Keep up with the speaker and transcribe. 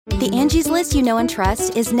The Angie's List you know and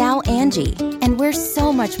trust is now Angie, and we're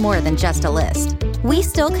so much more than just a list. We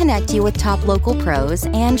still connect you with top local pros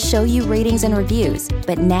and show you ratings and reviews,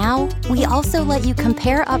 but now we also let you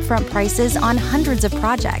compare upfront prices on hundreds of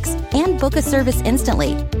projects and book a service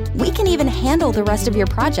instantly. We can even handle the rest of your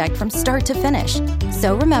project from start to finish.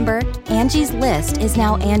 So remember, Angie's List is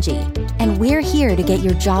now Angie, and we're here to get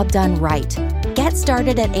your job done right. Get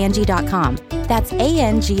started at Angie.com. That's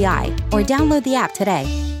ANGI, or download the app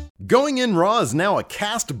today. Going In Raw is now a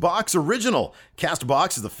CastBox original.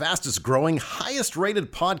 CastBox is the fastest growing, highest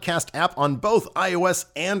rated podcast app on both iOS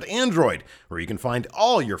and Android, where you can find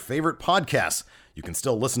all your favorite podcasts. You can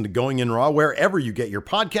still listen to Going In Raw wherever you get your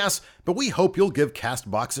podcasts, but we hope you'll give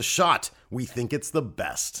CastBox a shot. We think it's the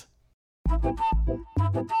best. Hey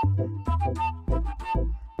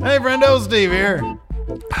friendo, Steve here.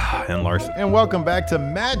 And Larson. And welcome back to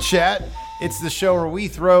Mad Chat. It's the show where we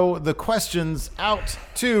throw the questions out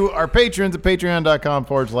to our patrons at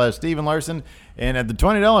patreon.com/Steve and Larson. And at the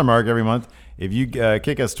 $20 mark every month, if you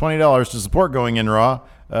kick us $20 to support Going In Raw,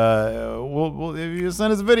 we'll if you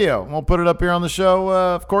send us a video, we'll put it up here on the show.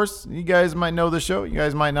 Of course, you guys might know the show. You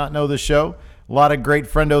guys might not know the show. A lot of great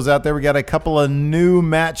friendos out there. We got a couple of new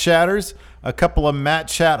Matt Chatters, a couple of Matt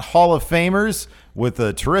Chat Hall of Famers with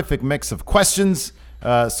a terrific mix of questions.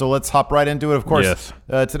 So let's hop right into it. Of course,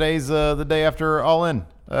 yes. Today's the day after All In.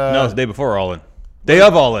 No, it's the day before All In. Day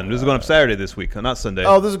of All In. This is going up Saturday this week, not Sunday.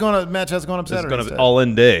 Oh, this is going to Match Chat's going up Saturday. This is going to All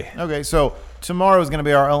In day. Okay, so tomorrow is going to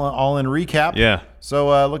be our All In recap. Yeah.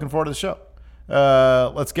 So looking forward to the show.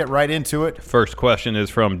 Let's get right into it. First question is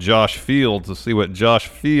from Josh Fields. Let's see what Josh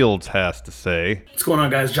Fields has to say. What's going on,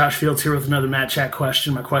 guys? Josh Fields here with another Matt Chat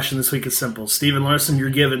question. My question this week is simple. Steven Larson, you're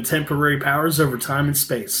given temporary powers over time and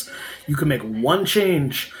space. You can make one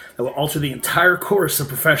change that will alter the entire course of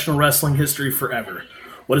professional wrestling history forever.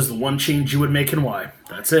 What is the one change you would make and why?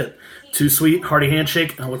 That's it. Too sweet, hearty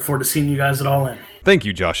handshake, and I look forward to seeing you guys at All In. Thank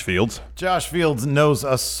you, Josh Fields. Josh Fields knows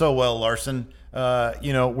us so well, Larson.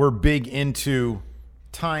 We're big into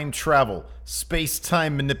time travel,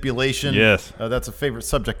 space-time manipulation. Yes. That's a favorite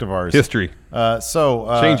subject of ours. History.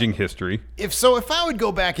 Changing history. If I would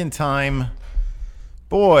go back in time,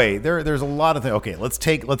 boy, there's a lot of things. Okay, let's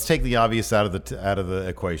take the obvious out of the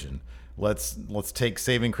equation. Let's take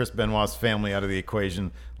saving Chris Benoit's family out of the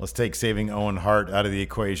equation. Let's take saving Owen Hart out of the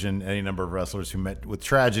equation. Any number of wrestlers who met with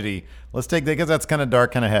tragedy. Let's take that because that's kind of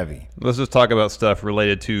dark, kind of heavy. Let's just talk about stuff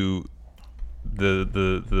related to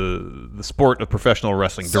the sport of professional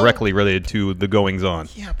wrestling, directly related to the goings on.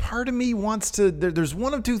 Yeah, part of me wants to. There's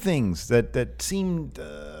one of two things that seemed.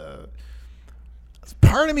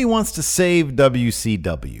 Part of me wants to save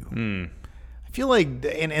WCW. I feel like,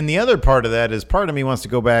 and the other part of that is part of me wants to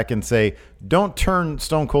go back and say, don't turn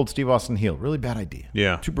Stone Cold Steve Austin heel. Really bad idea.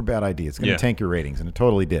 Yeah. Super bad idea. It's going to tank your ratings, and it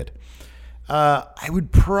totally did. I would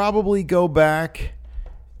probably go back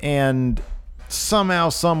and somehow,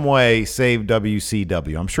 some way, save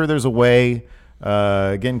WCW. I'm sure there's a way.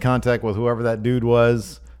 Get in contact with whoever that dude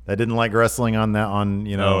was that didn't like wrestling at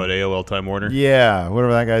AOL Time Warner. Yeah,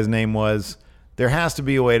 whatever that guy's name was. There has to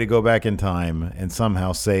be a way to go back in time and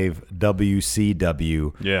somehow save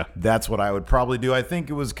WCW. Yeah. That's what I would probably do. I think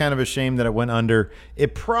it was kind of a shame that it went under.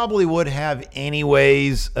 It probably would have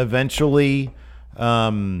anyways eventually.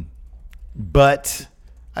 But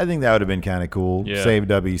I think that would have been kind of cool. Yeah. Save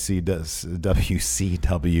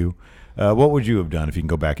WCW. What would you have done if you can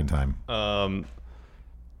go back in time?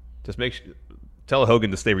 Just tell Hogan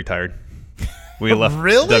to stay retired. We left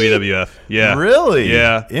Really? WWF. Yeah. Really?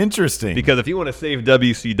 Yeah. Interesting. Because if you want to save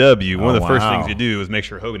WCW, one of the first things you do is make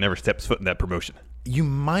sure Hogan never steps foot in that promotion. You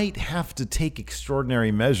might have to take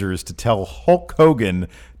extraordinary measures to tell Hulk Hogan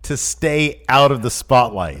to stay out of the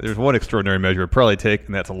spotlight. There's one extraordinary measure it'd probably take,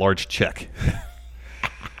 and that's a large check.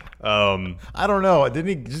 I don't know. Didn't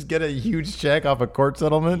he just get a huge check off a court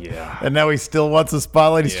settlement? Yeah. And now he still wants the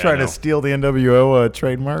spotlight. He's trying to steal the NWO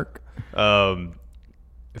trademark.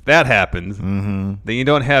 If that happens, then you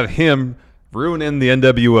don't have him ruining the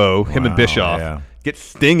NWO, him and Bischoff. Get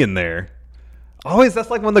Sting in there. That's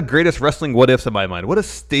like one of the greatest wrestling what-ifs in my mind. What if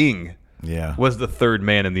Sting was the third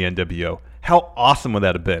man in the NWO? How awesome would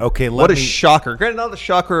that have been? Okay, what a shocker. Granted, not the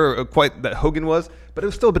shocker quite that Hogan was, but it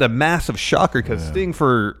was still been a massive shocker because Sting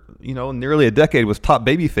for nearly a decade was top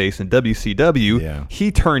babyface in WCW. Yeah.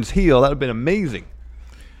 He turns heel. That would have been amazing.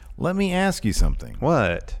 Let me ask you something.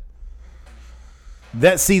 What?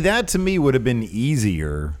 That to me would have been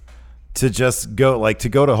easier to just go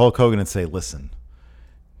to Hulk Hogan and say, listen,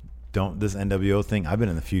 don't this NWO thing. I've been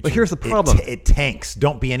in the future. But here's the problem. It tanks.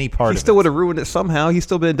 Don't be any part of it. He still would have ruined it somehow. He's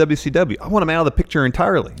still been in WCW. I want him out of the picture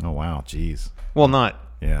entirely. Oh, wow. Jeez. Well, not.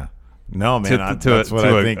 Yeah. No, man. That's what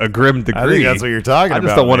I think. A grim degree. I think that's what you're talking about. I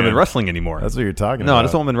just don't want him in wrestling anymore. That's what you're talking about. No, I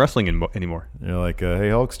just don't want him in wrestling anymore. You're like, hey,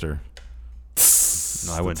 Hulkster.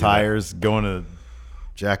 No, I wouldn't do tires going to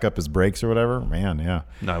jack up his brakes or whatever. Man, yeah.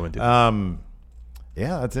 No, I wouldn't do that.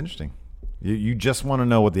 Yeah, that's interesting. You just want to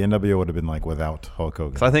know what the NWO would have been like without Hulk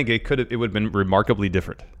Hogan. So I think it would have been remarkably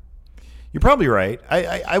different. You're probably right.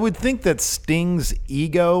 I would think that Sting's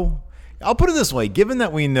ego. I'll put it this way: given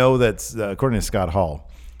that we know that, according to Scott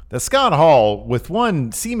Hall, with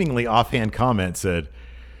one seemingly offhand comment, said,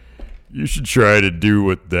 "You should try to do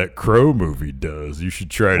what that Crow movie does. You should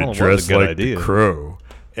try to dress like the Crow."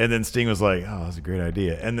 And then Sting was like, "Oh, that's a great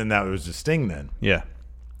idea." And then that was just Sting. Then, yeah.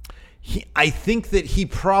 I think that he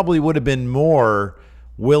probably would have been more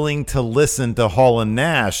willing to listen to Hall and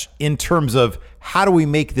Nash in terms of how do we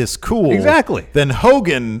make this cool than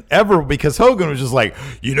Hogan ever, because Hogan was just like,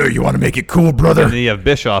 you want to make it cool, brother. And then you have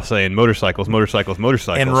Bischoff saying motorcycles, motorcycles,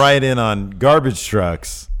 motorcycles. And ride in on garbage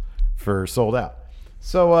trucks for Sold Out.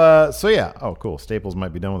 So yeah. Oh, cool. Staples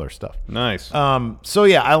might be done with our stuff. Nice. So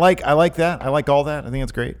yeah, I like that. I like all that. I think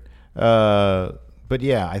it's great. But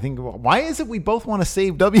yeah, I think, why is it we both want to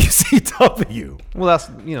save WCW? Well,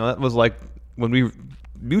 that was like when we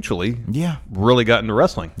mutually really got into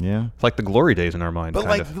wrestling. Yeah. It's like the glory days in our mind. But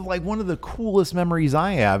like one of the coolest memories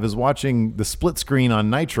I have is watching the split screen on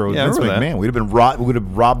Nitro. Yeah, Vince McMahon. We'd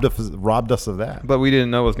have robbed us of that. But we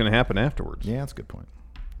didn't know what was going to happen afterwards. Yeah, that's a good point.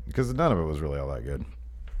 Because none of it was really all that good.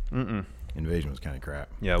 Invasion was kind of crap.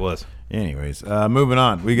 Yeah, it was. Anyways, moving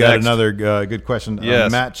on. We got another good question.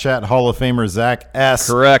 Yes. Matt Chat Hall of Famer Zach S.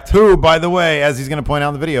 Correct. Who, by the way, as he's going to point out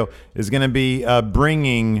in the video, is going to be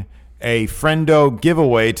bringing a Friendo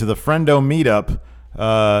giveaway to the Friendo meetup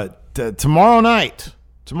tomorrow night.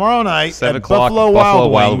 7 at o'clock, Buffalo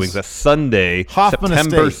Wild Wings. That's Sunday, Hoffman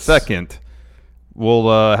September Estates. 2nd. We'll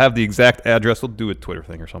have the exact address. We'll do a Twitter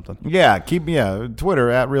thing or something. Yeah, Twitter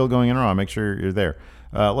at Real Going In Raw. Make sure you're there.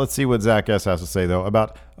 Let's see what Zach S has to say, though,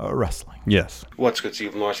 about wrestling. Yes. What's good,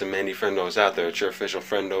 Steve Larson, Mandy Friendos out there. It's your official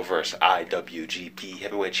Friendoverse IWGP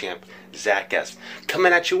Heavyweight Champ, Zach S.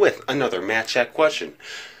 Coming at you with another Match Chat question.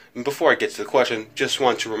 Before I get to the question, just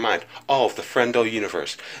want to remind all of the Friendo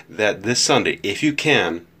universe that this Sunday, if you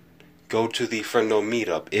can, go to the Friendo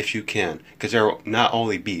meetup if you can, because there will not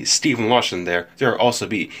only be Stephen Larson there will also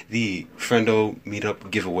be the Friendo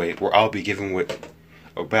meetup giveaway, where I'll be giving away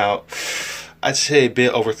about, I'd say, a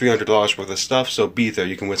bit over $300 worth of stuff, so be there.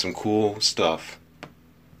 You can win some cool stuff.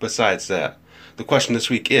 Besides that, the question this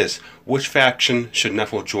week is, which faction should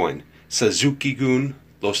Neville join? Suzuki-gun,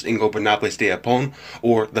 Los Ingobernables de Japón,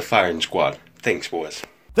 or the Firing Squad? Thanks, boys.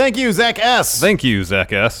 Thank you, Zach S. Thank you,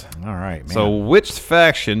 Zach S. All right, man. So which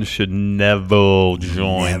faction should Neville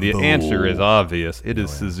join? The answer is obvious. It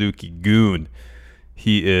is Suzuki-gun.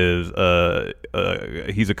 He is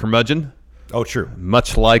he's a curmudgeon. Oh, true.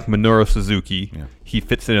 Much like Minoru Suzuki, he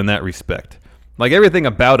fits in that respect. Like everything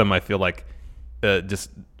about him, I feel like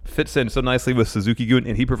just fits in so nicely with Suzuki-gun,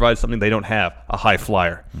 and he provides something they don't have, a high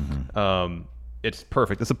flyer. Mm-hmm. It's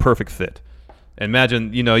perfect. It's a perfect fit.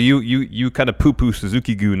 Imagine, you kind of poo-poo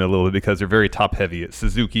Suzuki-gun a little bit because they're very top-heavy. It's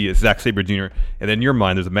Suzuki, it's Zack Sabre Jr., and in your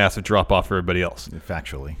mind, there's a massive drop-off for everybody else.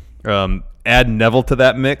 Factually. Add Neville to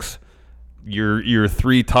that mix. Your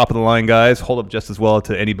three top-of-the-line guys hold up just as well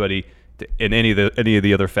to anybody in any of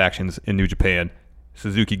the other factions in New Japan.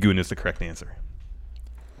 Suzuki-gun is the correct answer.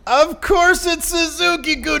 Of course it's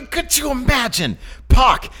Suzuki-gun. Could you imagine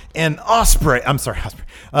Pac and Ospreay? I'm sorry,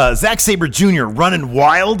 Ospreay. Zack Sabre Jr. running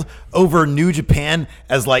wild over New Japan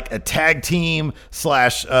as like a tag team /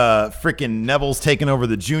 freaking Neville's taking over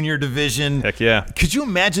the junior division. Heck yeah. Could you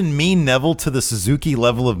imagine mean Neville to the Suzuki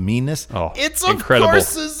level of meanness? Oh, it's incredible. Of course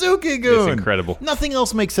Suzuki-gun. It's incredible. Nothing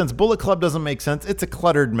else makes sense. Bullet Club doesn't make sense. It's a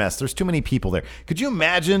cluttered mess. There's too many people there. Could you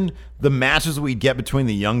imagine the matches we'd get between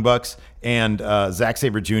the Young Bucks and Zack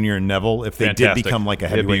Sabre Jr. and Neville if they did become like a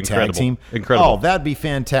heavyweight tag team? Incredible. Oh, that'd be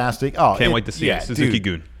fantastic. Oh, can't wait to see it.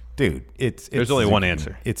 Suzuki-gun. Dude, there's only one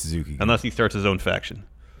answer. It's Suzuki-gun. Unless he starts his own faction.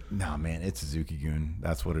 No, man, it's Suzuki-gun.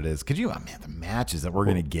 That's what it is. Could you, the matches that we're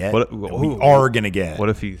going to get, we are going to get. What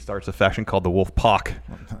if he starts a faction called the Wolf Pac?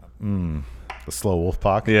 The Slow Wolf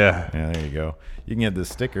Pac? Yeah. Yeah, there you go. You can get this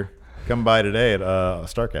sticker. Come by today at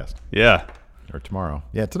StarCast. Yeah. Or tomorrow.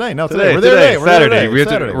 Yeah, today. No, today. We're there today. Saturday.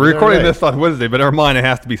 We're We're recording this on Wednesday, but in our mind it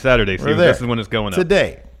has to be Saturday. So this is when it's going up.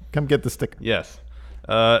 Today. Come get the sticker. Yes.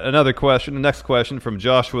 Another question. The next question from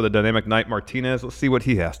Joshua the Dynamic Knight Martinez. Let's see what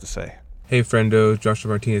he has to say. Hey, friendo. Joshua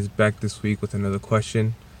Martinez back this week with another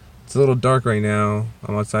question. It's a little dark right now.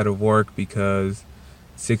 I'm outside of work because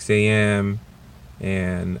it's 6 a.m.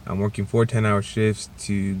 and I'm working 4 10-hour shifts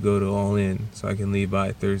to go to All In so I can leave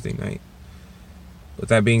by Thursday night. With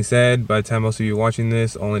that being said, by the time most of you are watching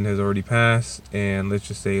this, All In has already passed, and let's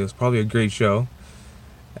just say it was probably a great show.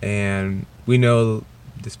 And we know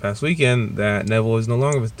this past weekend that Neville is no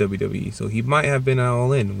longer with WWE, so he might have been at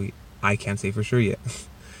All In. I can't say for sure yet.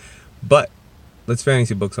 But let's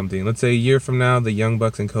fantasy book something. Let's say a year from now, the Young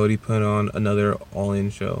Bucks and Cody put on another All In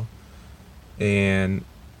show. And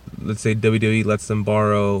let's say WWE lets them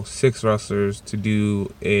borrow 6 wrestlers to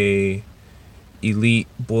do a Elite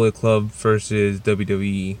Bullet Club versus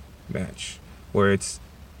WWE match, where it's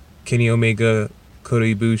Kenny Omega, Kota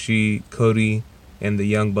Ibushi, Cody, and the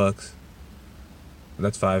Young Bucks.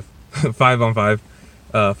 That's 5. 5 on 5.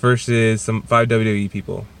 Versus some 5 WWE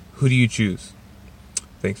people. Who do you choose?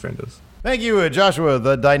 Thanks, friendos. Thank you, Joshua,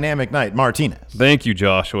 the Dynamic Knight Martinez. Thank you,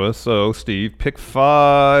 Joshua. So, Steve, pick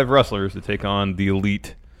 5 wrestlers to take on the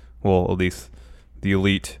Elite. Well, at least the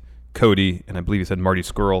Elite, Cody, and I believe he said Marty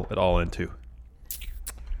Scurll at All In too.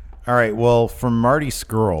 All right, well, for Marty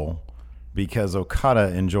Scurll, because Okada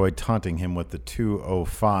enjoyed taunting him with the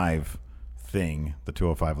 205 thing, the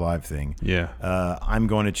 205 Live thing. Yeah. I'm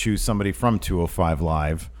going to choose somebody from 205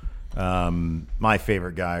 Live. My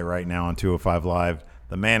favorite guy right now on 205 Live,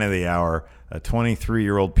 the man of the hour, a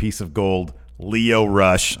 23-year-old piece of gold, Lio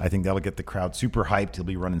Rush. I think that'll get the crowd super hyped. He'll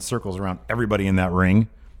be running circles around everybody in that ring.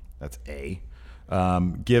 That's A.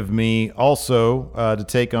 Give me also to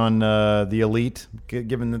take on the Elite,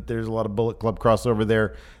 given that there's a lot of Bullet Club crossover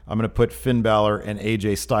there. I'm going to put Finn Balor and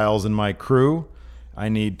AJ Styles in my crew. I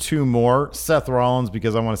need 2 more. Seth Rollins,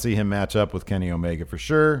 because I want to see him match up with Kenny Omega for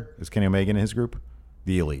sure. Is Kenny Omega in his group?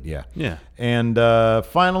 The Elite, yeah. Yeah. And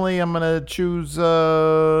finally, I'm going to choose, I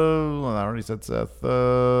already said Seth.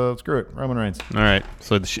 Screw it. Roman Reigns. All right.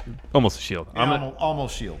 So almost a Shield. Yeah,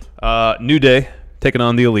 almost Shield. New Day taking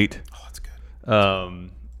on the Elite. Oh, that's good.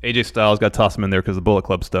 AJ Styles got to toss him in there because of the Bullet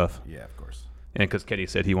Club stuff. Yeah, of course. And because Kenny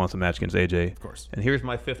said he wants a match against AJ. Of course. And here's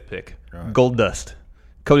my 5th pick. Right. Goldust.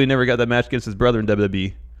 Cody never got that match against his brother in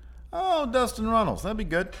WWE. Oh, Dustin Runnels. That'd be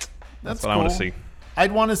good. That's what cool. I want to see.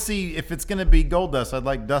 I'd want to see, if it's going to be Goldust, I'd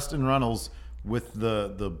like Dustin Runnels with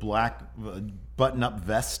the black button-up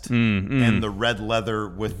vest and the red leather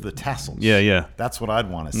with the tassels. Yeah, yeah. That's what I'd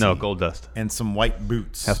want to see. No, Goldust. And some white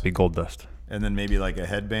boots. Has to be Goldust. And then maybe like a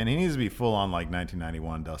headband. He needs to be full-on like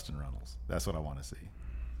 1991 Dustin Runnels. That's what I want to see.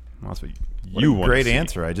 That's what What you a want great to see.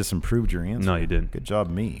 answer. I just improved your answer. No, you didn't. Good job,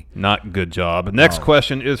 me. Not good job. Next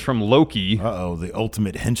question is from Loki. Uh-oh, the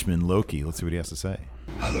ultimate henchman, Loki. Let's see what he has to say.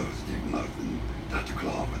 Hello, Stephen Larson. Dr.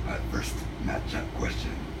 Claw with my first matchup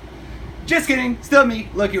question. Just kidding, still me,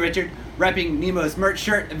 Loki Richard, repping Nemo's merch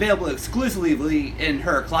shirt, available exclusively in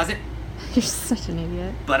her closet. You're such an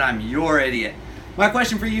idiot. But I'm your idiot. My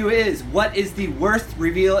question for you is, what is the worst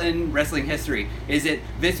reveal in wrestling history? Is it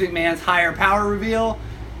Vince McMahon's higher power reveal?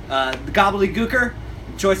 The gobbledygooker?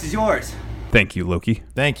 The choice is yours. Thank you, Loki.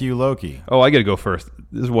 Thank you, Loki. Oh, I got to go first.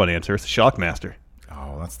 This is one answer. It's the Shockmaster.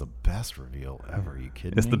 Oh, that's the best reveal ever. Are you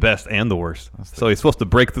kidding It's me? the best and the worst. So he's supposed to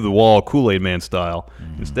break through the wall Kool-Aid Man style.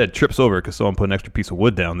 Instead, trips over because someone put an extra piece of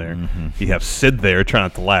wood down there. You have Sid there trying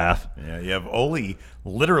not to laugh. Yeah, you have Ole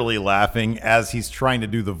literally laughing as he's trying to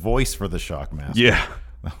do the voice for the Shockmaster. Yeah.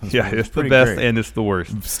 Yeah, it's the best and it's the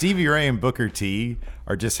worst. Stevie Ray and Booker T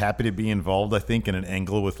are just happy to be involved, I think, in an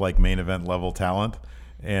angle with like main event level talent.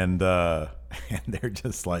 And and they're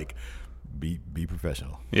just like, be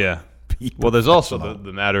professional. Yeah. Well, there's also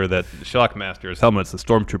the matter that the Shockmaster's helmet's the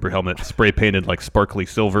Stormtrooper helmet, spray painted like sparkly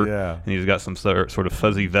silver. Yeah. And he's got some sort of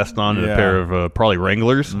fuzzy vest on and a pair of probably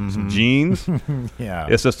Wranglers, some jeans. Yeah.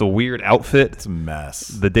 It's just a weird outfit. It's a mess.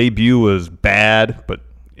 The debut was bad, but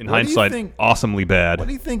in hindsight, awesomely bad. What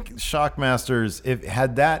do you think Shockmasters, if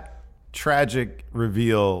had that tragic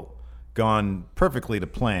reveal gone perfectly to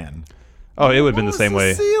plan? Oh, it would have been the same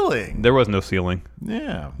way. Ceiling? There was no ceiling.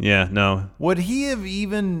 Yeah. Yeah, no. Would he have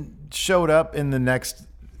even showed up in the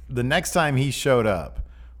next time he showed up?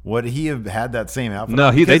 Would he have had that same outfit?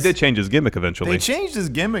 No, they did change his gimmick eventually. They changed his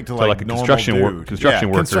gimmick to like a normal construction dude. construction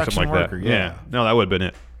worker or construction something like worker, that. Yeah. No, that would have been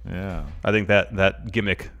it. Yeah. I think that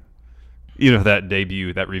gimmick, even if that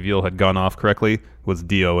debut, that reveal had gone off correctly, was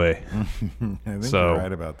DOA. I think you're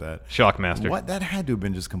right about that. Shockmaster. What that had to have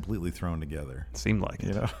been just completely thrown together. Seemed like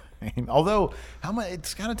it. You know, although how much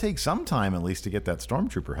it's got to take some time at least to get that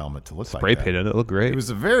Stormtrooper helmet to look Spray like that. painted it. Looked great. It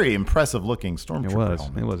was a very impressive looking Stormtrooper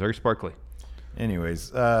helmet. It was very sparkly.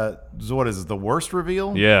 Anyways, so what is it, the worst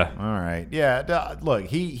reveal? Yeah. All right. Yeah. Look,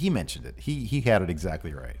 he mentioned it. He had it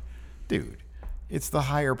exactly right, dude. It's the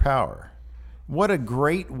higher power. What a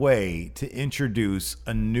great way to introduce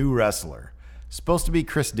a new wrestler. Supposed to be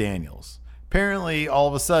Chris Daniels. Apparently, all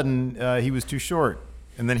of a sudden, he was too short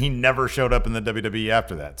And then he never showed up in the WWE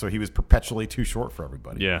after that. So he was perpetually too short for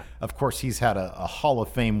everybody. Yeah. Of course, he's had a Hall of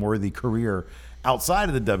Fame-worthy career outside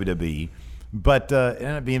of the WWE, but it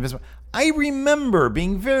ended up being invisible. I remember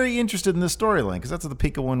being very interested in this storyline because that's at the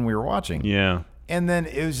peak of when we were watching. Yeah. And then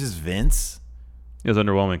it was just Vince. It was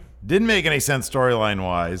underwhelming. Didn't make any sense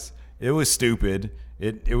storyline-wise. It was stupid.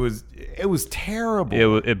 It was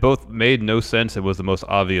terrible. It both made no sense. It was the most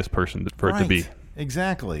obvious person for it to be.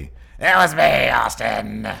 Exactly. It was me,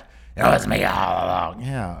 Austin. It was me all along.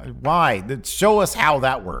 Yeah. Why? Show us how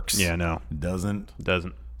that works. Yeah, no. It doesn't.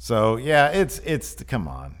 So, yeah, it's come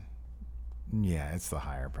on. Yeah, it's the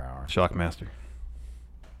higher power. Shockmaster.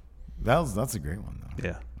 That's a great one, though.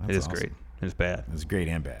 Yeah, That's it is awesome. great. It's bad. It's great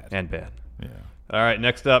and bad. Yeah. Yeah. All right,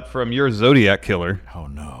 next up from your Zodiac Killer. Oh,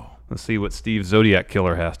 no. Let's see what Steve Zodiac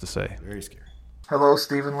Killer has to say. Very scary. Hello,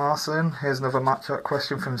 Stephen Larson. Here's another match-up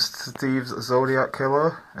question from Steve's Zodiac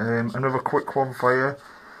Killer. Another quick one for you.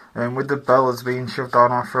 With the Bellas being shoved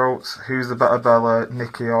down our throats, who's the better Bella,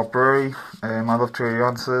 Nikki or Brie? I'd love to hear your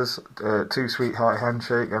answers. 2 sweetheart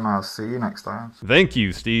handshake, and I'll see you next time. Thank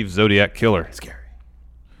you, Steve Zodiac Killer. Scary.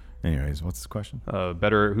 Anyways, what's the question?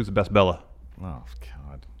 Who's the best Bella? Oh,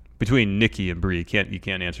 God. Between Nikki and Brie. You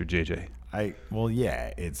can't answer JJ.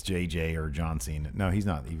 Yeah, it's JJ or John Cena. No, he's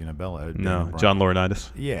not even a Bella. No, John Laurinaitis.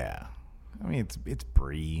 Yeah. I mean, it's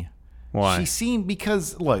Brie. Why? She seemed,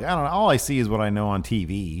 because, look, I don't know, all I see is what I know on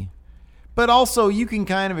TV. But also, you can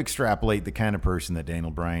kind of extrapolate the kind of person that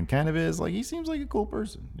Daniel Bryan kind of is. Like, he seems like a cool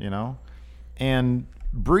person, you know? And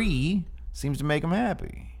Brie seems to make him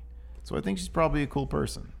happy. So I think she's probably a cool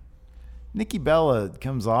person. Nikki Bella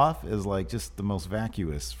comes off as, like, just the most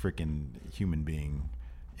vacuous freaking human being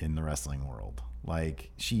in the wrestling world.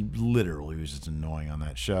 Like, she literally was just annoying on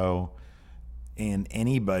that show. And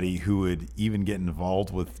anybody who would even get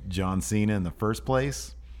involved with John Cena in the first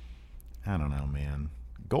place, I don't know, man.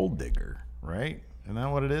 Gold digger, right? Isn't that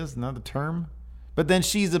what it is? Isn't that the term? But then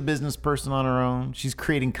she's a business person on her own. She's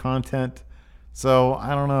creating content. So,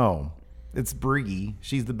 I don't know. It's Brie.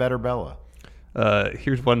 She's the better Bella.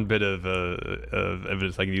 Here's one bit of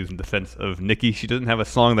evidence I can use in defense of Nikki. She doesn't have a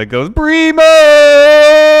song that goes, Brie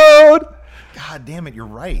mode! God damn it, you're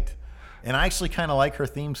right. And I actually kind of like her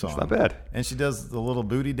theme song. It's not bad. And she does the little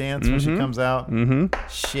booty dance when she comes out. Mm-hmm.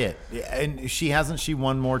 Shit. Yeah, and she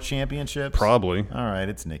won more championships? Probably. All right,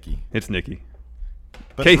 it's Nikki. It's Nikki.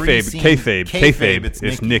 But Kayfabe.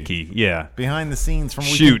 It's Nikki. Yeah. Behind the scenes,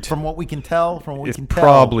 from what we can tell, it's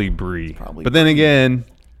probably Brie. But then again,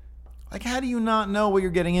 like, how do you not know what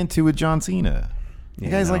you're getting into with John Cena? The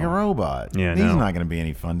guy's like a robot. Yeah, he's not going to be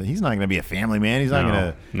any fun. He's not going to be a family man. He's not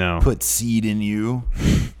going to put seed in you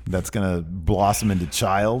that's going to blossom into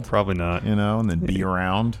child. Probably not. You know, and then be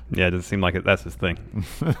around. Yeah, it doesn't seem like that's his thing.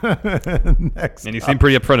 Next and he seemed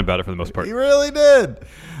pretty upfront about it for the most part. He really did.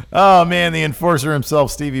 Oh, man, the enforcer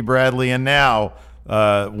himself, Stevie Bradley, and now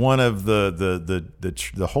one of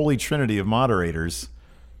the holy trinity of moderators.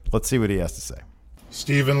 Let's see what he has to say.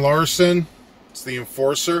 Stephen Larson, it's the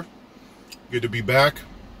enforcer. Good to be back.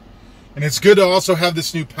 And it's good to also have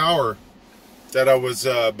this new power that I was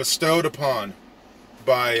bestowed upon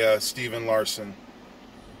by Stephen Larson.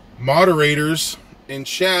 Moderators in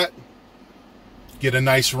chat get a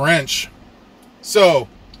nice wrench. So,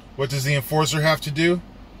 what does the enforcer have to do?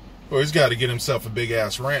 Well, he's got to get himself a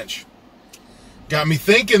big-ass wrench. Got me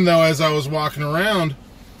thinking, though, as I was walking around,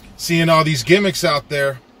 seeing all these gimmicks out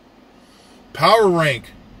there. Power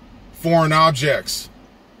rank foreign objects.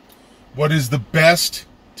 What is the best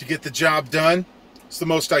to get the job done? It's the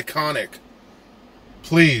most iconic.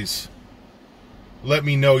 Please, let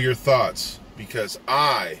me know your thoughts, because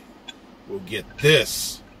I will get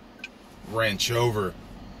this wrench over.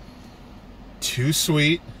 Too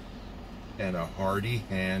sweet and a hearty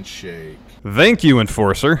handshake. Thank you,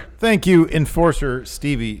 Enforcer. Thank you, Enforcer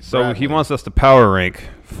Stevie. So Bradley. he wants us to power rank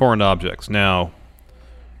foreign objects. Now,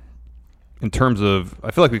 in terms of,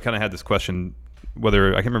 I feel like we kind of had this question,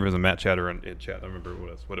 whether, I can't remember if it was in Matt chat or in chat. I don't remember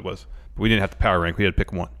what it was. But we didn't have to power rank. We had to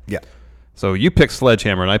pick one. Yeah. So you picked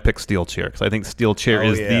Sledgehammer and I picked Steel Chair, because I think Steel Chair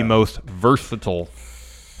is the most versatile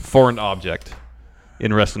foreign object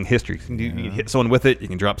in wrestling history. You can hit someone with it. You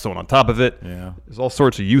can drop someone on top of it. Yeah. There's all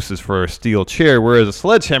sorts of uses for a Steel Chair, whereas a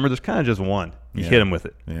Sledgehammer, there's kind of just one. You hit them with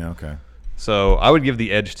it. Yeah, okay. So I would give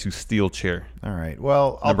the edge to Steel Chair. All right.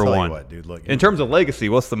 Well, I'll tell you what, dude. Look, in terms of legacy,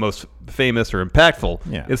 what's the most famous or impactful?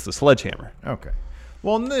 Yeah. It's the Sledgehammer. Okay.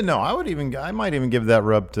 Well, no, I might even give that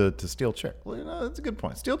rub to Steel Chair. Well, that's a good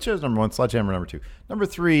point. Steel Chair is number one, Sledgehammer number two. Number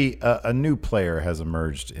three, a new player has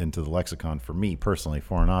emerged into the lexicon for me personally,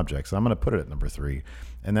 foreign objects. I'm going to put it at number three,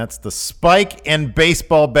 and that's the spike and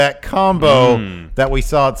baseball bat combo that we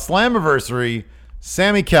saw at Slammiversary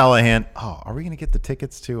Sammy Callahan. Oh, are we going to get the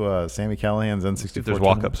tickets to Sammy Callahan's N64? See if there's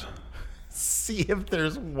walk-ups. See if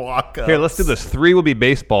there's walk-ups. Here, let's do this. 3 will be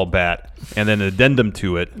baseball bat, and then an addendum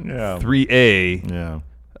to it. Yeah. 3A.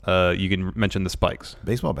 Yeah. You can mention the spikes.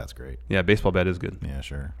 Baseball bat's great. Yeah, baseball bat is good. Yeah,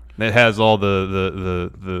 sure. It has all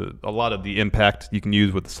the a lot of the impact you can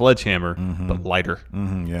use with the sledgehammer, but lighter.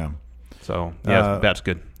 Yeah. So yeah, that's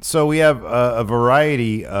good. So we have a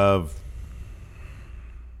variety of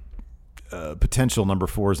potential number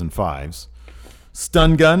 4s and 5s.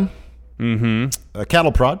 Stun gun. A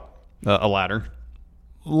cattle prod. A ladder.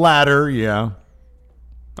 Ladder, yeah.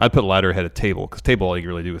 I'd put ladder ahead of table because table all you can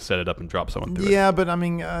really do is set it up and drop someone through it. Yeah, but I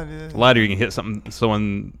mean, ladder you can hit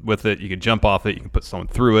someone with it. You can jump off it. You can put someone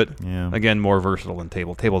through it. Yeah. Again, more versatile than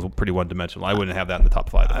table. Table's pretty one dimensional. I wouldn't have that in the top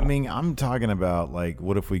 5. I mean, I'm talking about like,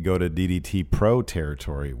 what if we go to DDT Pro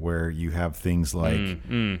territory where you have things like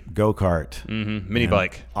go kart, mini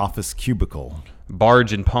bike, office cubicle,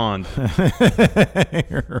 barge and pond.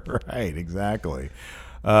 Right, exactly.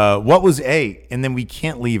 What was 8? And then we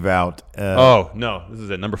can't leave out. Oh no, this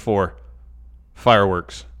is it. Number 4,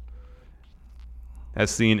 fireworks,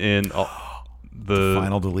 as seen in the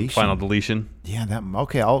final deletion. Final deletion. Yeah, that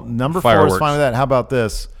okay. Number Fireworks. 4 is fine with that. How about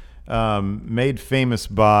this? Made famous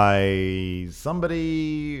by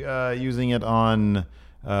somebody using it on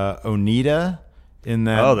Onita in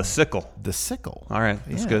that. The sickle. The sickle. All right,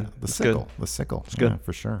 that's good. The That's sickle. good. The sickle. That's good. Yeah,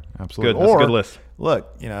 for sure. Absolutely. Good. That's a good list.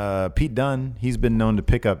 Look, Pete Dunne, he's been known to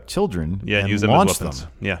pick up children and use them launch as weapons.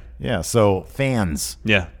 them. Yeah. So fans.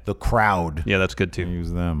 Yeah. The crowd. Yeah, that's good too.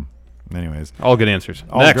 Use them. Anyways, all good answers.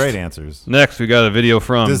 All great answers. Next, we got a video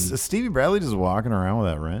from. Is Stevie Bradley just walking around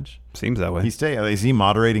with that wrench? Seems that way. Is he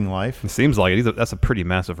moderating life? It seems like it. That's a pretty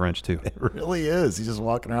massive wrench too. It really is. He's just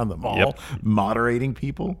walking around the mall, moderating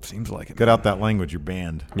people. Seems like it. Cut out that language. You're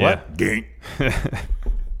banned. Yeah. What? Gang.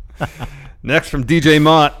 Next from DJ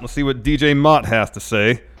Mott. Let's see what DJ Mott has to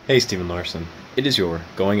say. Hey, Stephen Larson. It is your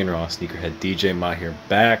Going in Raw sneakerhead DJ Mott here,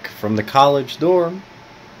 back from the college dorm.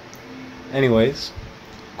 Anyways,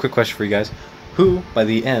 quick question for you guys. Who, by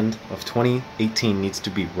the end of 2018, needs to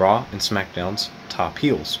be Raw and SmackDown's top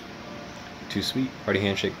heels? Too sweet. Party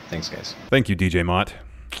handshake. Thanks, guys. Thank you, DJ Mott.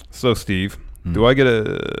 So, Steve, do I get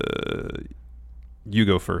you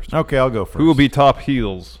go first? Okay, I'll go first. Who will be top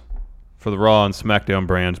heels for the Raw and SmackDown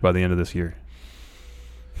brands by the end of this year?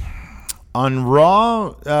 On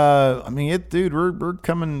Raw, dude, we're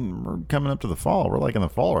coming up to the fall. We're like in the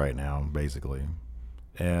fall right now, basically.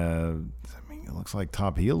 It looks like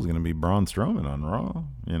top heel is going to be Braun Strowman on Raw.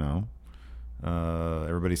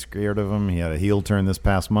 Everybody's scared of him. He had a heel turn this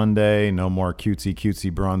past Monday. No more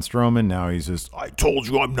cutesy Braun Strowman. Now he's just, I told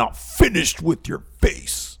you I'm not finished with your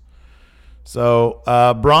face. So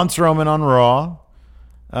Braun Strowman on Raw.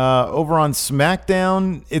 Over on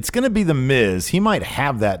SmackDown, it's going to be The Miz. He might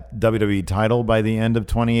have that WWE title by the end of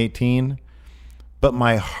 2018, but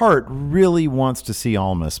my heart really wants to see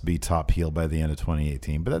Almas be top heel by the end of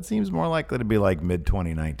 2018. But that seems more likely to be like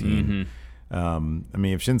mid-2019. If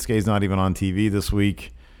Shinsuke's not even on TV this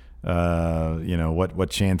week, what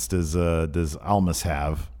chance does Almas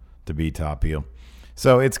have to be top heel?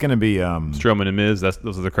 So it's going to be Strowman and Miz. Those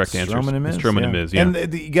are the correct answers. Strowman and Miz. Strowman and Miz. Yeah.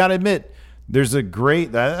 And you got to admit, there's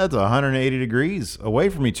that's 180 degrees away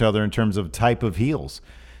from each other in terms of type of heels.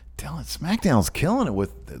 SmackDown's killing it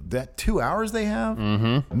with that 2 hours they have.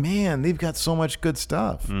 Man, they've got so much good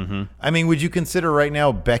stuff. Would you consider right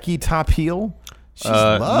now Becky top heel? She's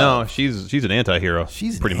no, she's an anti-hero.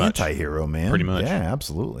 She's pretty an much anti-hero, man. Pretty much. Yeah,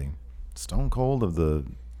 absolutely. Stone Cold of the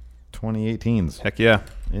 2018s. Heck yeah.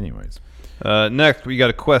 Anyways. Next, we got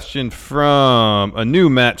a question from a new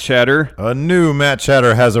Matt Chatter. A new Matt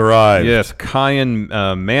Chatter has arrived. Yes, Kyan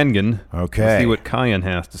Mangan. Okay. Let's see what Kyan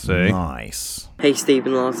has to say. Nice. Hey,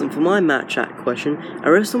 Stephen Larson. For my Matt Chat question, at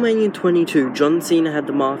WrestleMania 22, John Cena had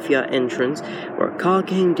the Mafia entrance where a car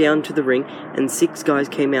came down to the ring and 6 guys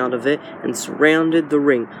came out of it and surrounded the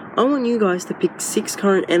ring. I want you guys to pick 6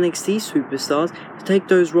 current NXT superstars to take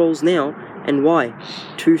those roles now, and why?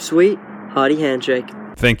 Too sweet? Hearty handshake.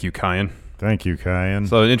 Thank you, Kyan. Thank you, Kyan.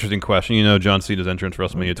 So, an interesting question. John Cena's entrance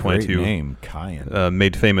WrestleMania 22. Great name, Kyan.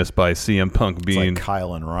 Made famous by CM Punk being... It's like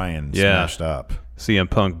Kyle and Ryan smashed up. CM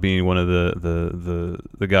Punk being one of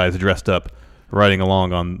the guys dressed up, riding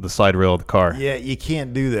along on the side rail of the car. Yeah, you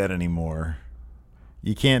can't do that anymore.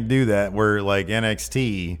 You can't do that where, like,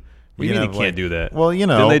 NXT... What do you mean you can't do that? Well,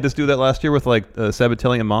 Didn't they just do that last year with, like,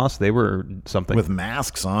 Sabatelli and Moss? They were something. With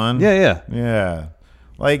masks on? Yeah.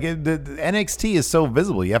 Like, the NXT is so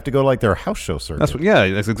visible. You have to go to, like, their house show circuit.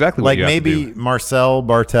 That's exactly what you have to do. Like, maybe Marcel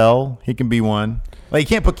Bartel, he can be one. Like, you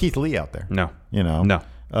can't put Keith Lee out there. No. No.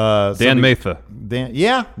 Dan Matha.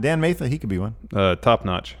 Dan Matha. He could be one. Top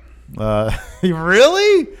notch.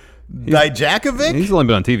 Really? Dijakovic? He's only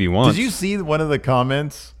been on TV once. Did you see one of the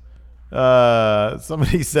comments?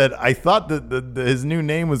 Somebody said, I thought that his new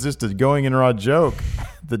name was just a going in raw joke.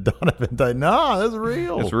 The Donovan died. No, that's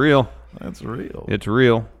real. It's real. That's real. It's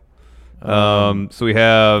real. So we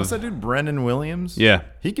have... What's that dude, Brendan Williams? Yeah.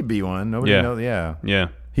 He could be one. Nobody knows. Yeah. Yeah.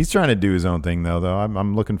 He's trying to do his own thing, though.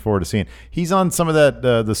 I'm looking forward to seeing. He's on some of that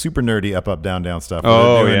the super nerdy up, down, down stuff.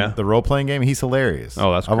 Oh, yeah. The role-playing game. He's hilarious.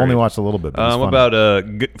 Oh, that's I've great. only watched a little bit. But what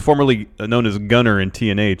about formerly known as Gunner in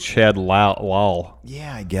TNA, Chad Lal?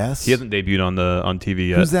 Yeah, I guess. He hasn't debuted on TV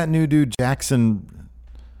yet. Who's that new dude? Jackson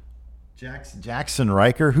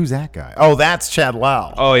Riker? Who's that guy? Oh, that's Chad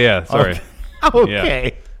Lal. Oh, yeah. Sorry. Okay.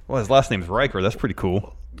 Yeah. Well, his last name's Riker. That's pretty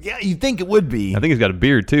cool. Yeah, you'd think it would be. I think he's got a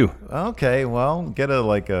beard too. Okay, well, get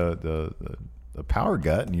a power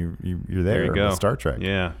gut, and you're there. There you go. With Star Trek.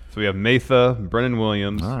 Yeah. So we have Matha, Brennan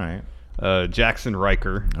Williams. All right. Jackson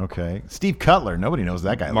Riker. Okay. Steve Cutler. Nobody knows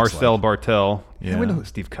that guy. Marcel looks like. Bartel. Yeah. We know who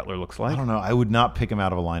Steve Cutler looks like. I don't know. I would not pick him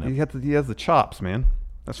out of a lineup. He has the chops, man.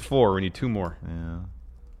 That's 4. We need 2 more. Yeah.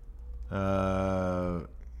 What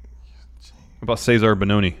about Cesar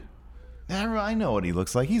Bononi? I know what he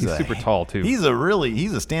looks like. He's super tall too. He's a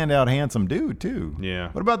standout handsome dude too. Yeah.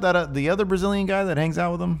 What about that the other Brazilian guy that hangs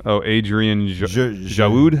out with him? Oh, Adrian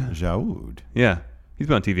Jaoud. Jaoud. Yeah. He's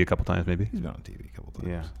been on TV a couple times, maybe. He's been on TV a couple times.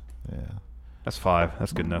 Yeah. Yeah. That's 5.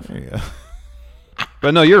 That's good enough. Yeah.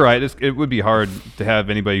 But no, you're right. It would be hard to have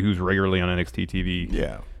anybody who's regularly on NXT TV.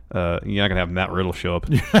 Yeah. You're not gonna have Matt Riddle show up.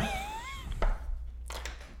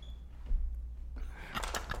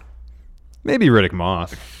 Maybe Riddick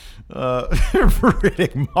Moss.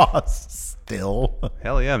 Riddick Moss still.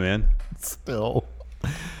 Hell yeah, man. Still.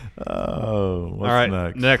 Oh, what's all right.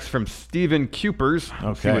 next? Next from Stephen Cupers.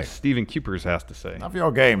 Okay. See what Stephen Cupers has to say. Of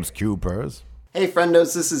your games, Cupers. Hey,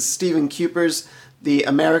 friendos. This is Stephen Cupers, the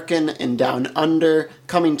American in Down Under,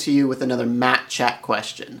 coming to you with another Matt Chat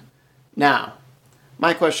question. Now,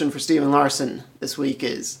 my question for Steven Larson this week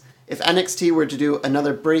is, if NXT were to do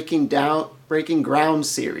another Breaking Ground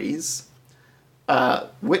series,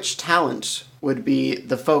 which talent would be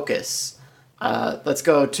the focus? Let's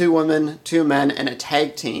go 2 women, 2 men, and a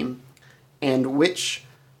tag team. And which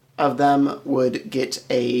of them would get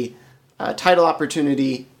a title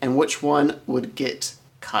opportunity, and which one would get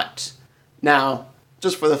cut? Now,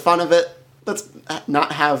 just for the fun of it, let's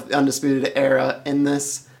not have the Undisputed Era in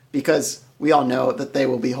this, because we all know that they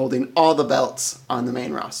will be holding all the belts on the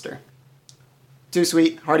main roster. Too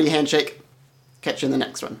sweet, hearty handshake. Catch you in the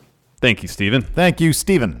next one. Thank you, Stephen. Thank you,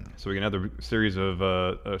 Stephen. So we can have the series of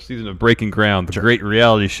a season of Breaking Ground, the great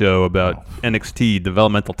reality show about NXT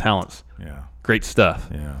developmental talents. Yeah. Great stuff.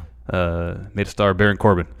 Yeah. Made a star Baron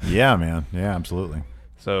Corbin. Yeah, man. Yeah, absolutely.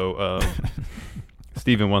 So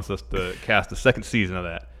Stephen wants us to cast a second season of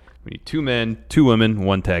that. We need 2 men, 2 women,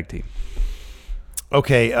 1 tag team.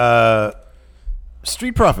 Okay.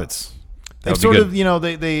 Street Profits. They sort of,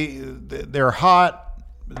 they're hot.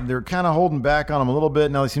 They're kind of holding back on them a little bit.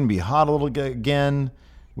 Now they seem to be hot a little again.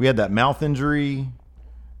 We had that mouth injury.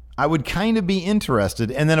 I would kind of be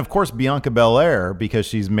interested. And then, of course, Bianca Belair, because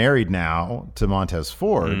she's married now to Montez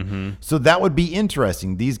Ford. Mm-hmm. So that would be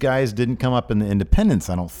interesting. These guys didn't come up in the independents,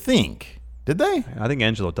 I don't think. Did they? I think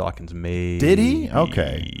Angelo Dawkins may. Did he?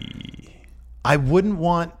 Okay. I wouldn't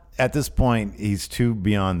want, at this point, he's too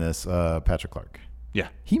beyond this, Patrick Clark. Yeah.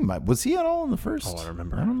 He might. Was he at all in the first? Oh, I don't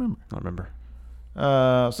remember. I don't remember.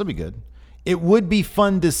 So it'd be good. It would be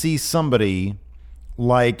fun to see somebody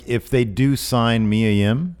like if they do sign Mia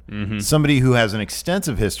Yim, somebody who has an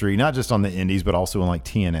extensive history, not just on the indies, but also in like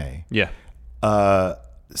TNA. Yeah.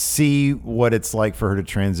 See what it's like for her to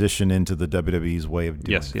transition into the WWE's way of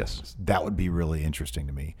doing things. Yes. That would be really interesting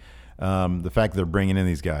to me. The fact that they're bringing in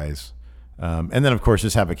these guys. And then, of course,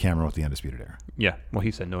 just have a camera with the Undisputed Era. Yeah. Well,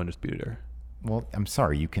 he said no Undisputed Era. Well, I'm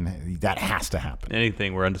sorry. That has to happen.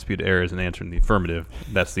 Anything where Undisputed Era is an answer in the affirmative,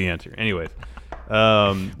 that's the answer. Anyways.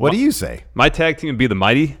 What do you say? My tag team would be the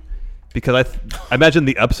Mighty, because I imagine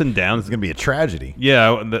the ups and downs. It's going to be a tragedy.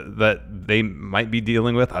 Yeah, that they might be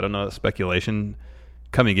dealing with. I don't know, speculation.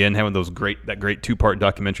 Coming in, having that great 2-part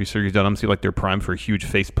documentary series done, I'm seem like they're primed for a huge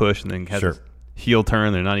face push, and then have this heel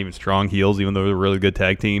turn. They're not even strong heels, even though they're a really good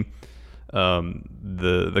tag team.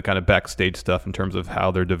 The kind of backstage stuff in terms of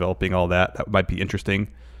how they're developing all that might be interesting.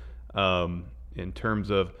 In terms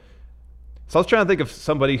of, so I was trying to think of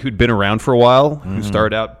somebody who'd been around for a while, who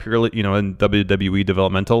started out purely, in WWE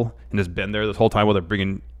developmental and has been there this whole time while they're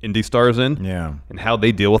bringing indie stars in. Yeah. And how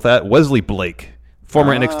they deal with that. Wesley Blake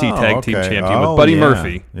Former NXT Tag Team Champion with Buddy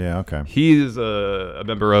Murphy. Yeah, okay. He's a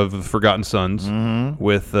member of the Forgotten Sons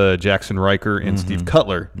with Jackson Riker and Steve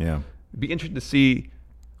Cutler. Yeah. It'd be interesting to see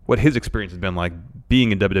what his experience has been like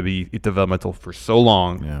being in WWE developmental for so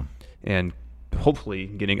long, and hopefully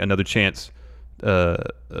getting another chance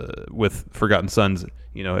with Forgotten Sons,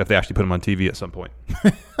 if they actually put him on TV at some point.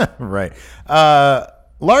 Right.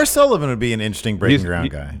 Lars Sullivan would be an interesting breaking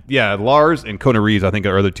ground guy. Yeah, Lars and Kona Reeves, I think,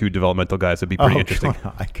 are other two developmental guys that'd be pretty interesting.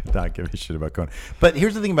 I could not give a shit about Kona. But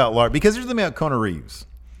here's the thing about Lars, because here's the thing about Kona Reeves.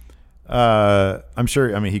 I'm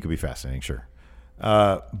sure, he could be fascinating, sure.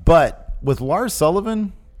 But with Lars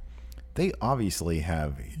Sullivan, they obviously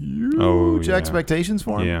have huge expectations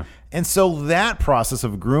for him. Yeah. And so that process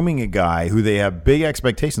of grooming a guy who they have big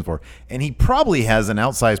expectations for, and he probably has an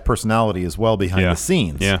outsized personality as well behind the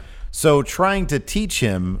scenes. Yeah. So trying to teach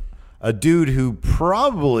him, a dude who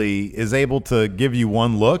probably is able to give you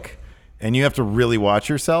one look and you have to really watch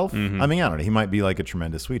yourself. I don't know. He might be like a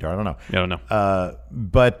tremendous sweetheart. I don't know. I don't know.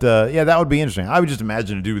 But that would be interesting. I would just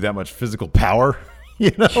imagine a dude with that much physical power.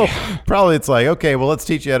 Probably it's like, okay, well, let's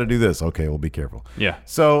teach you how to do this. Okay, well, be careful. Yeah.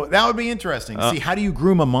 So that would be interesting. See, how do you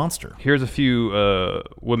groom a monster? Here's a few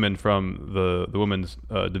women from the women's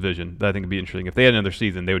division that I think would be interesting. If they had another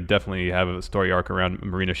season, they would definitely have a story arc around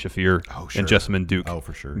Marina Shafir and Jessamine Duke. Oh,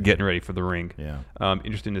 for sure. Getting ready for the ring. Yeah.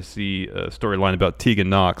 Interesting to see a storyline about Tegan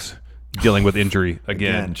Knox dealing with injury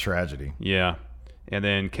again. Tragedy. Yeah. And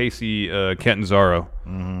then Casey Catanzaro,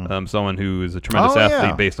 someone who is a tremendous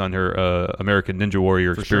athlete based on her American Ninja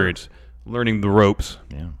Warrior experience, learning the ropes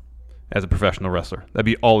as a professional wrestler. That'd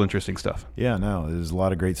be all interesting stuff. Yeah, no, there's a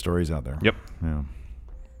lot of great stories out there. Yep. Yeah.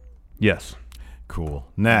 Yes. Cool.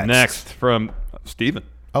 Next from Steven.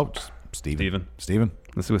 Oh, Steven.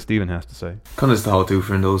 Let's see what Steven has to say. Conas the to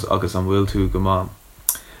friendos agus an will to Gama.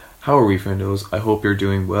 How are we, friendos? I hope you're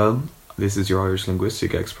doing well. This is your Irish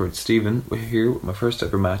linguistic expert, Stephen. We're here with my first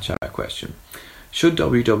ever match chat question. Should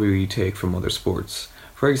WWE take from other sports?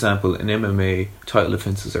 For example, in MMA, title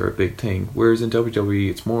defenses are a big thing, whereas in WWE,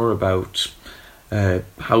 it's more about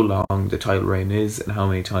how long the title reign is and how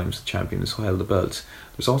many times the champion has held the belt.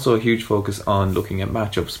 There's also a huge focus on looking at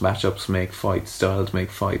matchups. Matchups make fights, styles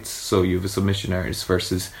make fights. So you have a submission artist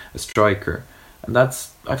versus a striker. And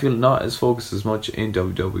that's, I feel, not as focused as much in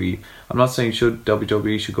WWE. I'm not saying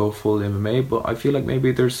WWE should go full MMA, but I feel like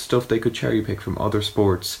maybe there's stuff they could cherry pick from other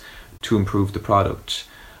sports to improve the product.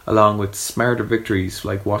 Along with smarter victories,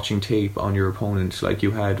 like watching tape on your opponent, like you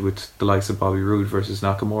had with the likes of Bobby Roode versus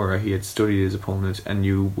Nakamura. He had studied his opponent and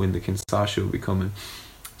knew when the Kinshasa would be coming.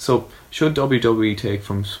 So, should WWE take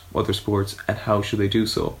from other sports, and how should they do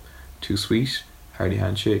so? Too sweet, hearty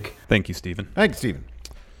handshake. Thank you, Stephen. Thanks, Stephen.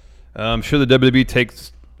 Should the WWE take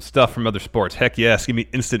stuff from other sports? Heck yes. Give me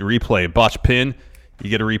instant replay. Botch pin, you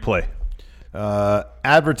get a replay.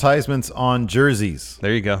 Advertisements on jerseys.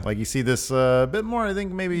 There you go. Like you see this a bit more, I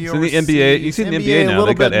think maybe in the NBA. You see the NBA now.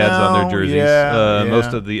 They've got ads on their jerseys. Yeah.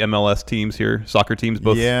 Most of the MLS teams here, soccer teams,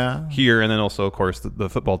 both here, and then also, of course, the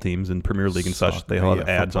football teams in Premier League and such, they all have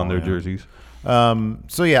ads on their jerseys.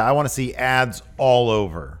 So, yeah, I want to see ads all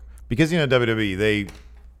over. Because, WWE, they...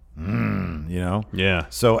 Yeah.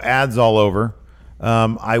 So ads all over.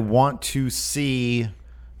 I want to see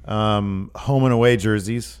home and away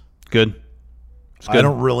jerseys. Good. I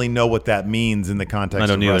don't really know what that means in the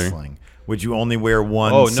context of wrestling. Would you only wear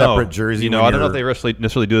one separate jersey? I don't know if they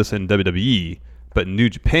necessarily do this in WWE, but in New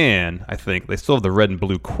Japan, I think they still have the red and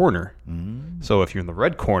blue corner. So if you're in the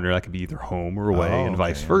red corner, that could be either home or away, and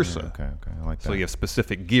vice versa. Okay, I like that. So you have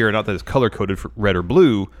specific gear, not that it's color coded for red or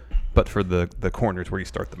blue, but for the corners where you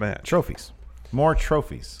start the match. Trophies. More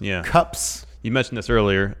trophies. Yeah. Cups. You mentioned this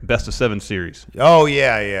earlier. Best of 7 series. Oh,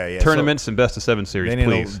 yeah. Tournaments and best of 7 series,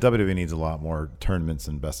 please. WWE needs a lot more tournaments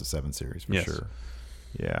and best of 7 series, for sure.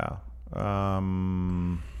 Yeah.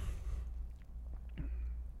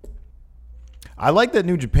 I like that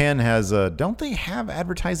New Japan has, don't they have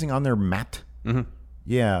advertising on their mat? Mm-hmm.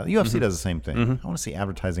 Yeah. UFC does the same thing. I want to see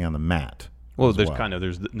advertising on the mat. Well, there's like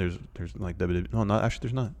WWE. No, not actually.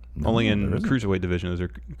 There's not. Only in the cruiserweight division is there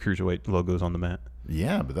cruiserweight logos on the mat.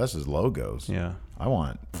 Yeah, but that's just logos. Yeah, I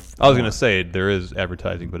was gonna say there is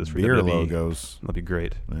advertising, but it's for beer WWE. Logos. That'd be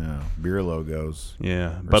great. Yeah, beer logos.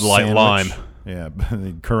 Yeah, Bud Light Lime. Yeah,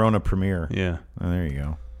 Corona Premier. Yeah, there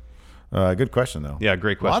you go. Good question though. Yeah,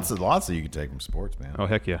 great question. Lots that you can take from sports, man. Oh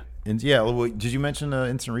heck yeah. And did you mention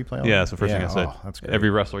instant replay? Yeah, that's the first thing I said. Oh, that's great.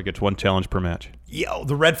 Every wrestler gets one challenge per match. Yo,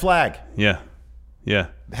 the red flag. Yeah.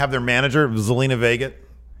 Have their manager, Zelina Vega,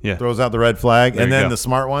 Yeah. Throws out the red flag. There and you then go. the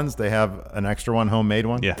smart ones, they have an extra one, homemade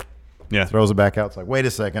one. Yeah. Yeah. Throws it back out. It's like, wait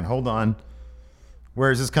a second. Hold on.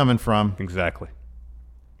 Where is this coming from? Exactly.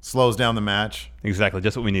 Slows down the match. Exactly.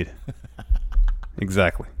 Just what we need.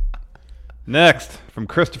 Exactly. Next, from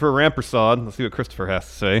Christopher Rampersad. Let's see what Christopher has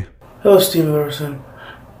to say. Hello, Steve Larson.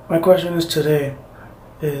 My question is today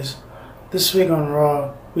is, this week on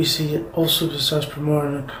Raw, we see all superstars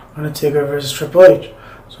promoting Undertaker versus Triple H.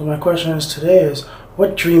 So my question is today is,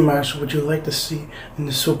 what dream match would you like to see in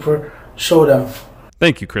the Super Showdown?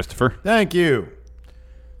 Thank you, Christopher. Thank you.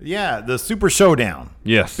 Yeah, the Super Showdown.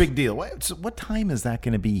 Yes. Big deal. What time is that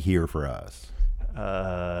going to be here for us?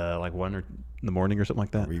 Like 1 or in the morning or something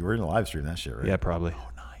like that. We're in a live stream that shit, right? Yeah, probably. Oh,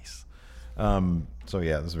 nice. So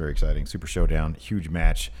yeah, this is very exciting. Super Showdown, huge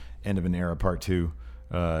match, end of an era, part 2,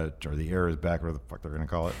 or the era is back, whatever the fuck they're gonna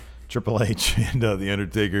call it. Triple H and the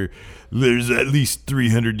Undertaker. There's at least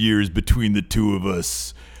 300 years between the two of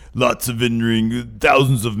us. Lots of in-ring,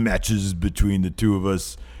 thousands of matches between the two of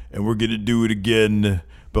us, and we're gonna do it again.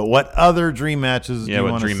 But what other dream matches do you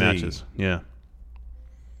want to see? Yeah, what dream matches? Yeah.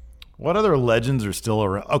 What other legends are still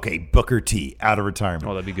around? Okay, Booker T out of retirement.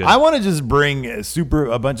 Oh, that'd be good. I want to just bring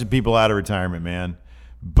a bunch of people out of retirement, man.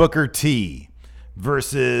 Booker T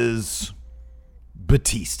versus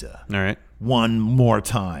Batista. All right. One more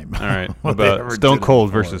time. All right. What about Stone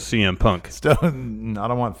Cold versus CM Punk? I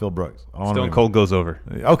don't want Phil Brooks. Stone Cold goes over.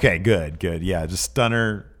 Okay, good. Yeah, just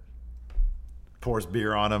stunner. Pours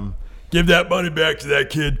beer on him. Give that money back to that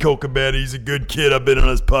kid, Coca-Man. He's a good kid. I've been on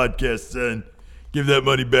his podcast, son. Give that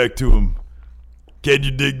money back to him. Can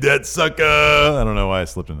you dig that, sucker? I don't know why I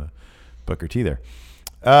slipped into Booker T there.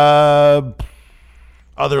 Other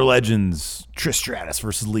legends. Trish Stratus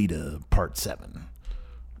versus Lita, part 7.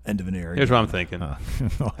 End of an era. Here's what I'm thinking. I'm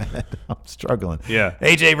struggling. Yeah.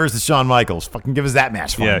 AJ versus Shawn Michaels. Fucking give us that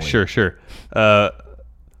match finally. Yeah, sure.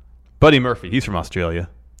 Buddy Murphy. He's from Australia.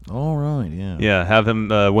 All right, yeah. Yeah, have him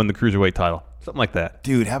win the Cruiserweight title. Something like that.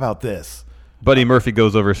 Dude, how about this? Buddy Murphy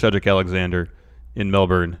goes over Cedric Alexander in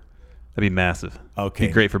Melbourne. That'd be massive. Okay.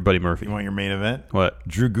 Be great for Buddy Murphy. You want your main event? What?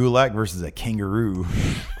 Drew Gulak versus a kangaroo.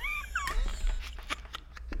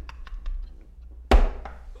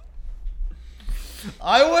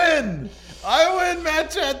 I win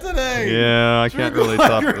match chat today. Yeah, I can't really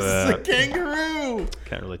top that. A kangaroo.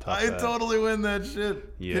 Can't really top that. I totally win that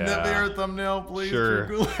shit. Yeah. Can that be our thumbnail, please? Sure.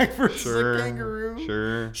 Drew Gulak versus a kangaroo.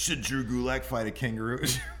 Sure. Should Drew Gulak fight a kangaroo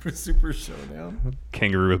for Super Showdown?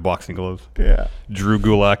 Kangaroo with boxing gloves. Yeah. Drew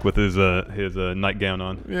Gulak with his nightgown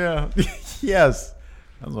on. Yeah. Yes.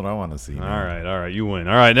 That's what I want to see. Man. All right. You win.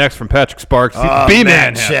 All right. Next from Patrick Sparks.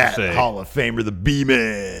 B-Man chat. Hall of Famer, the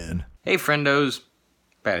B-Man. Hey, friendos.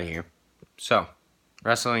 Bad here. So,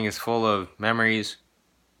 wrestling is full of memories,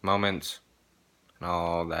 moments, and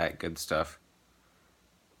all that good stuff.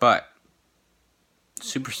 But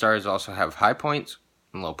superstars also have high points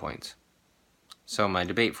and low points. So my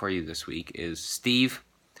debate for you this week is, Steve,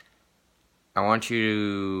 I want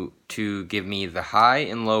you to give me the high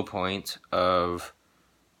and low points of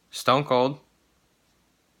Stone Cold,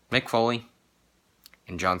 Mick Foley,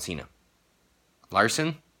 and John Cena.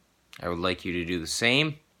 Larson, I would like you to do the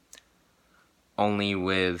same, only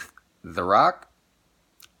with The Rock,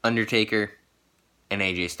 Undertaker, and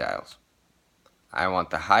AJ Styles. I want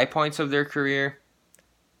the high points of their career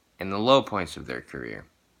and the low points of their career.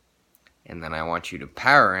 And then I want you to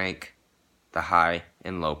power rank the high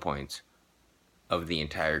and low points of the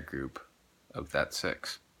entire group of that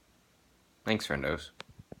 6. Thanks, friendos.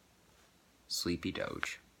 Sleepy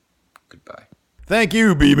Doge. Goodbye. Thank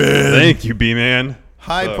you, B-Man. Thank you, B-Man.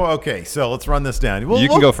 Okay, so let's run this down. You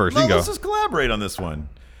can go first. Let's just collaborate on this one.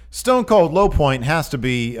 Stone Cold low point has to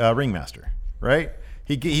be Ringmaster, right?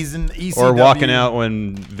 He's in ECW. Or walking out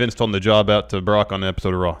when Vince told him the job out to Brock on the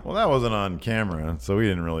episode of Raw. Well, that wasn't on camera, so we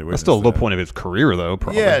didn't really witness That's still a low point of his career, though,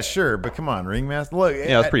 probably. Yeah, sure, but come on, Ringmaster. Look,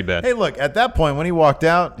 yeah, that's pretty bad. Hey, look, at that point when he walked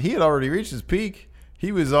out, he had already reached his peak.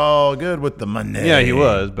 He was all good with the money. Yeah, he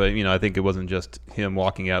was, but I think it wasn't just him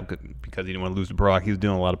walking out because he didn't want to lose to Brock. He was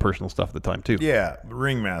doing a lot of personal stuff at the time too. Yeah,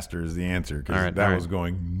 Ringmaster is the answer because that was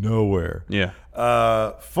going nowhere. Yeah.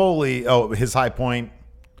 Foley, his high point,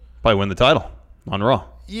 probably win the title on Raw.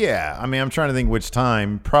 Yeah, I'm trying to think which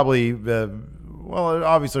time. Probably,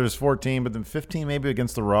 obviously there's 14, but then 15 maybe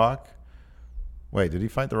against The Rock. Wait, did he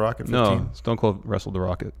fight The Rock at 15? No, Stone Cold wrestled The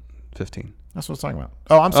Rock at 15. That's what I was talking about.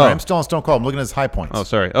 Oh, I'm sorry. I'm still on Stone Cold. I'm looking at his high points. Oh,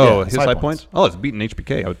 sorry. Oh, his high points? Oh, it's beating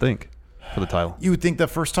HBK, I would think, for the title. You would think the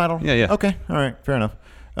first title? Yeah. Okay. All right. Fair enough.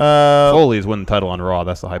 Foley is winning the title on Raw.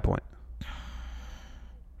 That's the high point.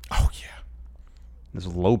 Oh, yeah. This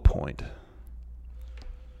is low point.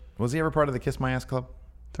 Was he ever part of the Kiss My Ass Club?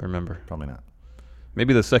 I remember. Probably not.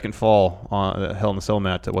 Maybe the second fall on the Hell in a Cell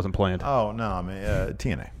match that wasn't planned. Oh, no.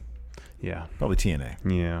 TNA. Yeah. Probably TNA.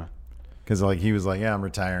 Yeah. Because he was like, yeah, I'm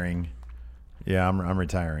retiring. Yeah, I'm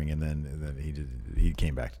retiring, and then he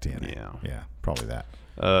came back to TNA. Yeah, probably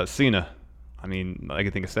that. Cena. I mean, I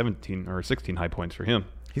could think of 17 or 16 high points for him.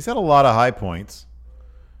 He's had a lot of high points.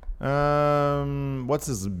 What's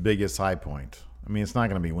his biggest high point? I mean, it's not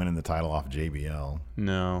going to be winning the title off JBL.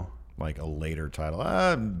 No. Like a later title.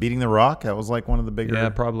 Beating The Rock, that was like one of the bigger. Yeah,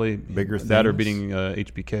 probably bigger things. That or beating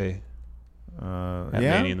HBK. Yeah,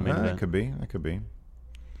 that could be. That could be.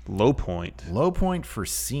 Low point. Low point for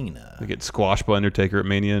Cena. They get squashed by Undertaker at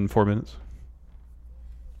Mania in 4 minutes.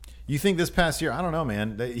 You think this past year? I don't know,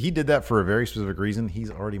 man. He did that for a very specific reason. He's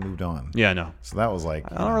already moved on. Yeah, I know. So that was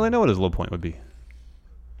like... I don't really know what his low point would be.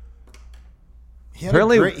 He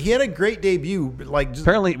had a great debut.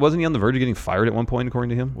 Apparently, wasn't he on the verge of getting fired at one point, according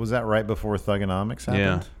to him? Was that right before Thugonomics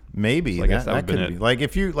happened? Yeah. Maybe. So I guess that could be. Like,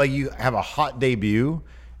 if you have a hot debut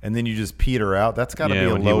and then you just peter out, that's got to be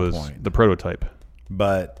a low point. The prototype.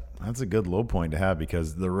 But that's a good low point to have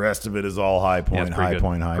because the rest of it is all high point, high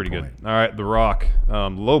point. Good. All right, The Rock.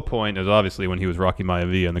 Low point is obviously when he was Rocky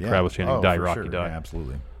Maivia and the crowd was chanting, "Die, Rocky, die." Yeah,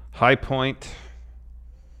 absolutely. High point.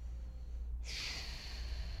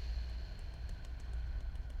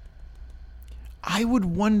 I would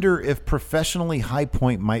wonder if professionally high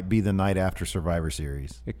point might be the night after Survivor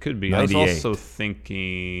Series. It could be. 98. I was also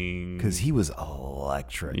thinking... Because he was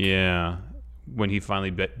electric. Yeah. When he finally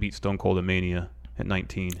beat Stone Cold at Mania at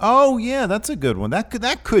 19. Oh, yeah, that's a good one. That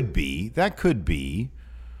could be. That could be.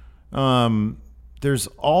 There's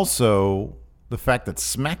also the fact that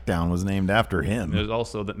SmackDown was named after him. There's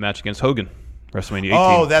also that match against Hogan. WrestleMania 18.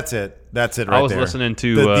 Oh, that's it. That's it right there. I was listening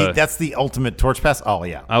to... that's the ultimate torch pass? Oh,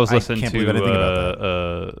 yeah. I was listening can't to believe anything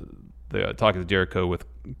about the Talk of Jericho with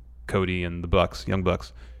Cody and the Bucks, Young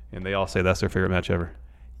Bucks, and they all say that's their favorite match ever.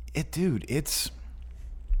 Dude, it's...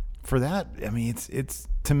 For that, I mean, it's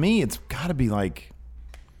to me, it's got to be like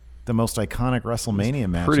the most iconic WrestleMania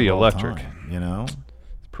match pretty of all electric. Time, you know? It's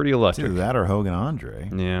pretty electric. It's either that or Hogan Andre.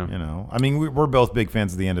 Yeah. You know? I mean, we're both big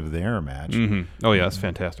fans of the End of the Era match. Mm-hmm. Oh, yeah, it's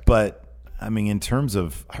fantastic. But... I mean, in terms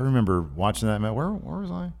of, I remember watching that match. Where was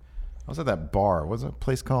I? I was at that bar. What's that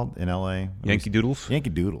place called in L.A.? Yankee Doodles? Yankee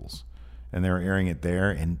Doodles. And they were airing it there.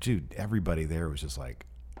 And, dude, everybody there was just like,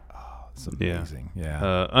 oh, it's amazing.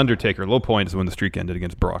 Yeah. Undertaker, low point is when the streak ended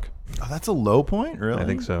against Brock. Oh, that's a low point? Really? I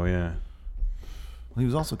think so, yeah. Well, he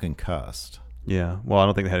was also concussed. Yeah. Well, I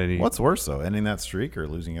don't think they had any... What's worse, though? Ending that streak or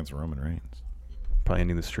losing against Roman Reigns? Probably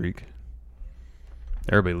ending the streak.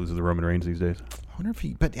 Everybody loses to Roman Reigns these days. I wonder if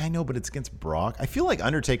he, but I know, but it's against Brock. I feel like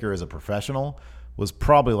Undertaker as a professional was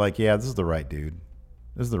probably like, yeah, this is the right dude.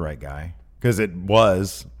 This is the right guy. Because it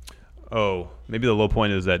was. Oh, maybe the low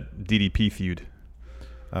point is that DDP feud.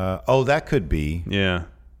 That could be. Yeah.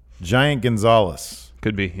 Giant Gonzalez.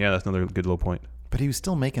 Could be. Yeah, that's another good low point. But he was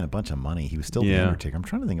still making a bunch of money. He was still the Undertaker. I'm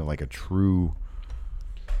trying to think of like a true...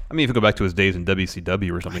 I mean, if you go back to his days in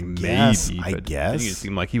WCW or something, maybe. I guess. It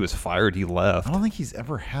seemed like he was fired. He left. I don't think he's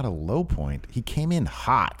ever had a low point. He came in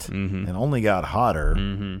hot and only got hotter.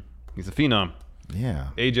 Mm-hmm. He's a phenom. Yeah.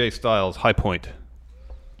 AJ Styles, high point. I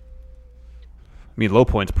mean, low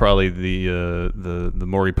point's probably the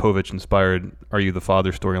Maury Povich inspired "Are You the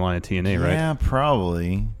Father" storyline at TNA, right? Yeah,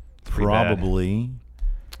 probably. Probably.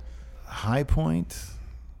 High point.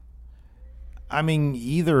 I mean,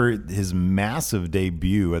 either his massive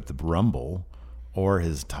debut at the Rumble or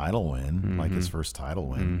his title win, like his first title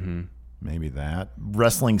win. Mm-hmm. Maybe that.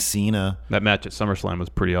 Wrestling Cena. That match at SummerSlam was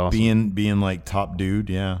pretty awesome. Being like top dude,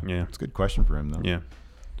 yeah. Yeah. It's a good question for him, though. Yeah.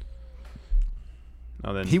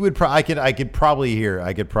 Now then, he would I could probably,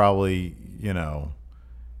 you know,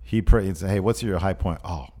 he'd say, hey, what's your high point?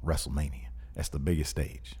 Oh, WrestleMania. That's the biggest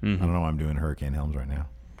stage. I don't know why I'm doing Hurricane Helms right now.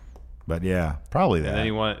 But yeah, probably that.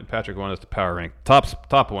 And then Patrick wanted us to power rank.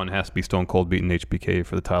 Top one has to be Stone Cold beating HBK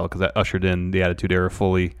for the title because that ushered in the Attitude Era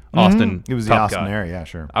fully. Austin, it was the Austin era, yeah,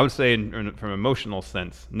 sure. I would say, from an emotional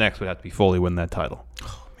sense, next would have to be Foley win that title.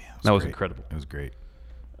 Oh man, that was incredible. It was great.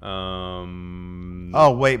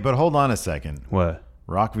 Oh wait, but hold on a second. What?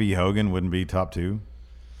 Rock v Hogan wouldn't be top 2.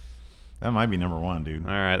 That might be number 1, dude.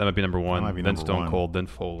 All right, that might be number 1. Might be then number Stone 1. Cold, then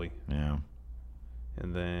Foley. Yeah.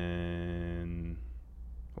 And then.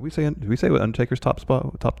 Did we say what Undertaker's top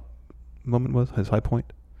moment was? His high point?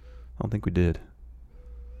 I don't think we did.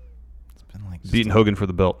 It's been like beating Hogan for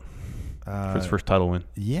the belt for his first title win.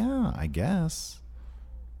 Yeah, I guess.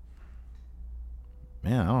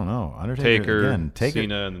 Man, I don't know. Undertaker again.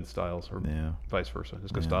 Cena, and then Styles, or vice versa.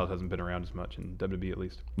 Just because Styles hasn't been around as much in WWE at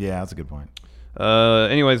least. Yeah, that's a good point.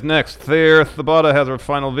 Anyways, next, Thayer Thabata has our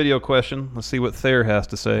final video question. Let's see what Thayer has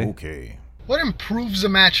to say. Okay. What improves a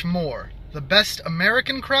match more? The best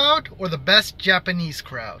American crowd or the best Japanese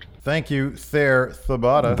crowd? Thank you, Thayer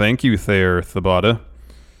Thabata. Thank you, Thayer Thabata.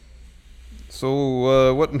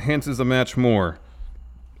 So, what enhances a match more?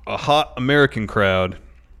 A hot American crowd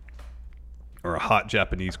or a hot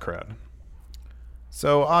Japanese crowd?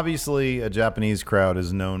 So, obviously, a Japanese crowd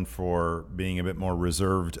is known for being a bit more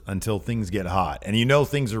reserved until things get hot. And you know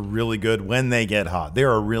things are really good when they get hot.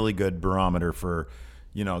 They're a really good barometer for,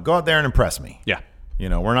 go out there and impress me. Yeah.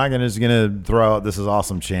 We're not just going to throw out this is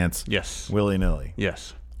awesome chants. Yes. Willy-nilly.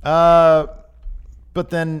 Yes. But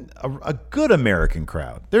then a good American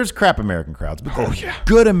crowd. There's crap American crowds, but a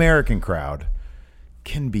good American crowd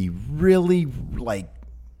can be really,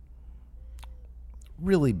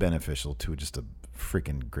 really beneficial to just a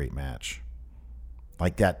freaking great match.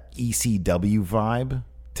 Like that ECW vibe.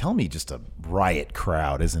 Tell me just a riot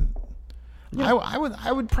crowd isn't. Yeah.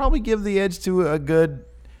 I would probably give the edge to a good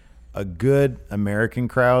American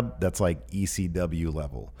crowd that's like ECW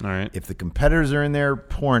level. All right. If the competitors are in there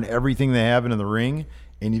pouring everything they have into the ring,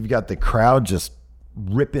 and you've got the crowd just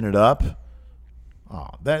ripping it up,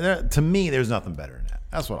 to me, there's nothing better than that.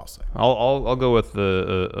 That's what I'll say. I'll go with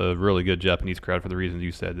a really good Japanese crowd for the reasons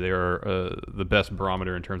you said. They are the best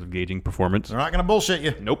barometer in terms of gauging performance. They're not going to bullshit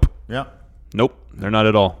you. Nope. Yeah. Nope. They're not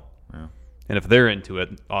at all. Yeah. And if they're into it,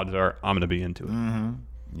 odds are I'm going to be into it.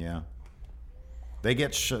 Mm-hmm. Yeah. They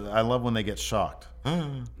get. I love when they get shocked.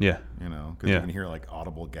 Yeah. Because you can hear like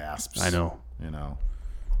audible gasps. I know.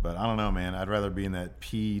 But I don't know, man. I'd rather be in that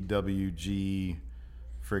PWG,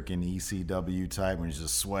 freaking ECW type when he's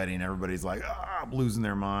just sweating. Everybody's like, losing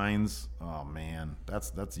their minds. Oh man,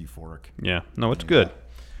 that's euphoric. Yeah. No, it's good.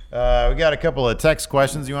 We got a couple of text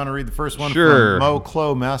questions. You want to read the first one? Sure. From Mo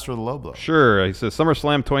Clo, Master of the Low Blow. Sure. He says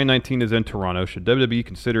SummerSlam 2019 is in Toronto. Should WWE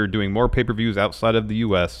consider doing more pay-per-views outside of the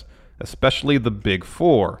U.S., especially the Big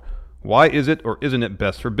Four? Why is it or isn't it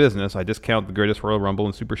best for business? I discount the greatest Royal Rumble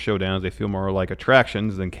and Super Showdowns. They feel more like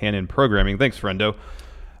attractions than canon programming. Thanks, friendo.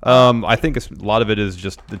 I think a lot of it is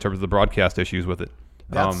just in terms of the broadcast issues with it.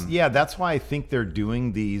 That's why I think they're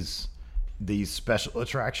doing these special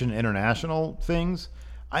attraction international things.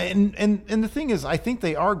 And the thing is, I think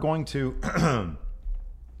they are going to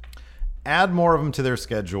add more of them to their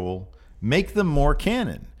schedule, make them more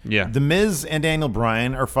canon. Yeah. The Miz and Daniel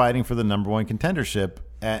Bryan are fighting for the number one contendership,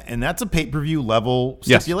 and that's a pay-per-view level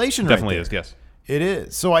stipulation. Yes, definitely is. Yes, it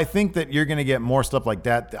is. So I think that you're going to get more stuff like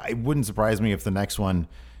that. It wouldn't surprise me if the next one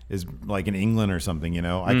is like in England or something.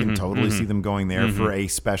 I can totally see them going there for a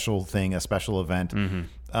special thing, a special event.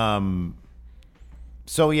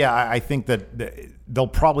 So yeah, I think that they'll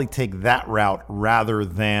probably take that route rather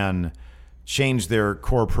than change their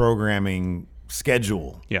core programming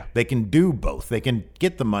schedule. Yeah. They can do both. They can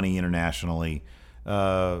get the money internationally.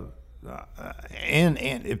 And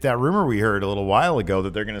if that rumor we heard a little while ago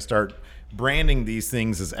that they're going to start branding these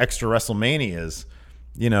things as extra WrestleManias,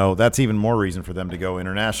 that's even more reason for them to go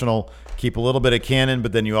international, keep a little bit of canon,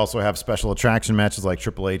 but then you also have special attraction matches like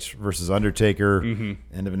Triple H versus Undertaker,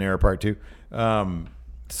 End of an Era Part 2.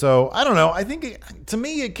 So I don't know. I think to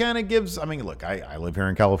me it kind of gives. I mean, look, I live here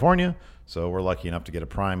in California, so we're lucky enough to get a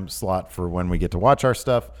prime slot for when we get to watch our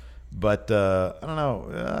stuff. But I don't know.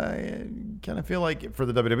 I kind of feel like for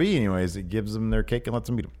the WWE, anyways, it gives them their cake and lets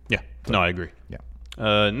them beat them. Yeah. So, no, I agree.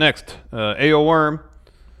 Yeah. Next, AO Worm.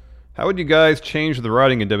 How would you guys change the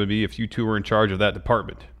writing in WWE if you two were in charge of that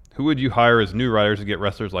department? Who would you hire as new writers to get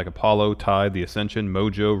wrestlers like Apollo, Tide, The Ascension,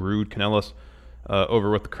 Mojo, Rude, Kanellis over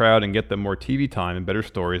with the crowd and get them more TV time and better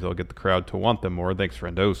stories that'll get the crowd to want them more? Thanks,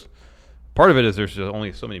 friendos. Part of it is there's just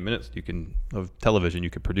only so many minutes of television you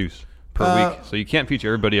could produce per week. So you can't feature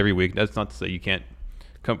everybody every week. That's not to say you can't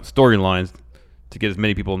come up with storylines to get as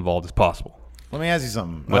many people involved as possible. Let me ask you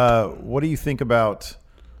something. What do you think about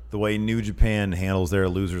the way New Japan handles their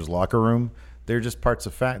losers locker room? They're just part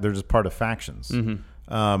of factions.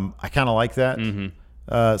 I kind of like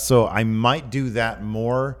that. So I might do that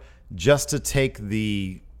more just to take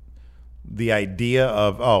the idea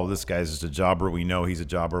of, oh, this guy's just a jobber. We know he's a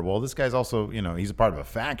jobber. Well, this guy's also, he's a part of a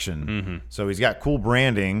faction. So he's got cool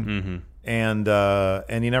branding. And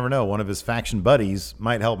you never know. One of his faction buddies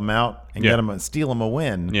might help him out and steal him a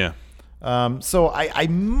win. Yeah. So I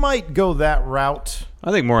might go that route.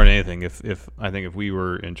 I think more than anything, if we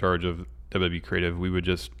were in charge of WWE Creative, we would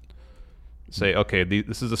just say, okay,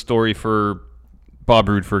 this is a story for Bob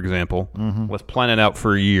Roode, for example. Let's plan it out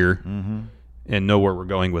for a year and know where we're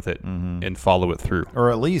going with it and follow it through.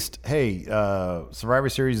 Or at least, hey, Survivor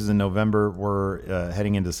Series is in November. We're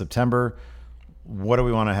heading into September. What do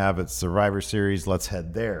we want to have at Survivor Series? Let's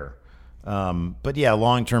head there. But yeah,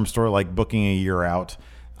 long-term story like booking a year out.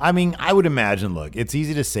 I mean, I would imagine, look, it's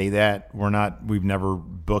easy to say that. We've never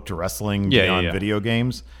booked wrestling beyond video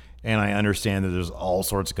games. And I understand that there's all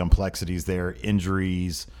sorts of complexities there,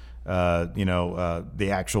 injuries, the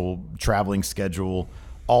actual traveling schedule,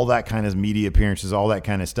 all that kind of media appearances, all that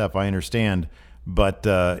kind of stuff. I understand. But,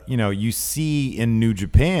 you see in New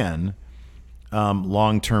Japan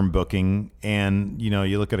long-term booking, and,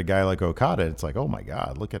 you look at a guy like Okada, it's like, oh, my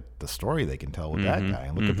God, look at the story they can tell with that guy.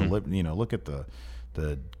 And look at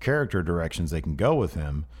the character directions they can go with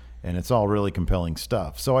him. And it's all really compelling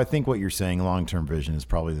stuff. So I think what you're saying, long-term vision, is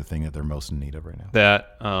probably the thing that they're most in need of right now.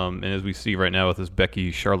 That, and as we see right now with this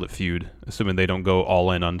Becky-Charlotte feud, assuming they don't go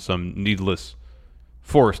all in on some needless,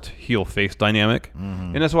 forced heel-face dynamic.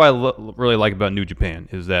 Mm-hmm. And that's what I really like about New Japan,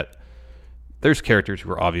 is that there's characters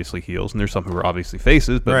who are obviously heels, and there's some who are obviously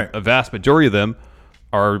faces, but a vast majority of them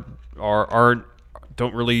don't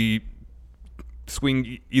really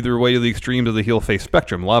swing either way to the extremes of the heel-face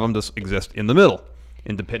spectrum. A lot of them just exist in the middle.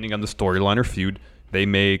 And depending on the storyline or feud, they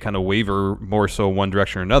may kind of waver more so one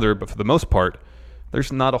direction or another. But for the most part,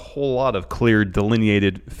 there's not a whole lot of clear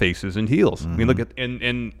delineated faces and heels. Mm-hmm. I mean, look at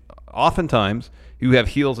and oftentimes you have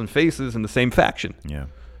heels and faces in the same faction.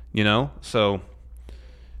 Yeah. So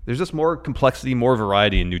there's just more complexity, more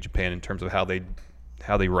variety in New Japan in terms of how they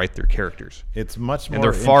write their characters. It's much more and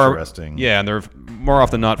they're interesting. Yeah, and they're more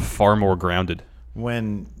often than not far more grounded.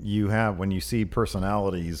 When you see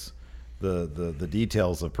personalities. The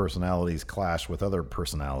details of personalities clash with other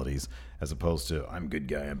personalities, as opposed to I'm good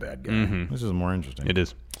guy, I'm bad guy. Mm-hmm. This is more interesting. It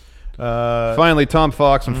is. Finally, Tom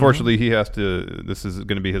Fox. Unfortunately, he has to. This is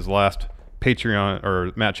going to be his last Patreon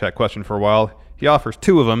or Matt Chat question for a while. He offers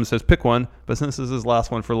 2 of them, says pick one, but since this is his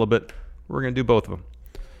last one for a little bit, we're going to do both of them.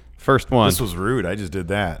 First one. This was rude. I just did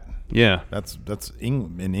that. Yeah, that's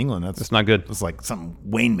in England. That's not good. It's like something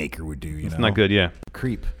Waymaker would do. It's not good. Yeah,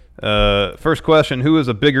 creep. First question: who is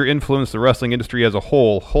a bigger influence to the wrestling industry as a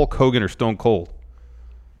whole, Hulk Hogan or Stone Cold?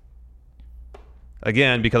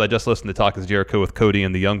 Again, because I just listened to Talk is Jericho with Cody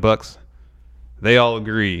and the Young Bucks, they all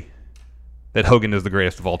agree that Hogan is the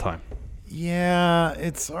greatest of all time. Yeah,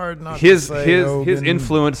 it's hard not to say his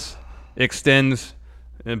influence extends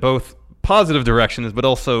in both positive directions, but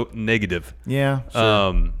also negative. Yeah.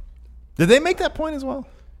 Sure. Did they make that point as well?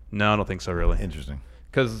 No, I don't think so. Really interesting.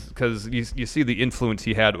 Because you see the influence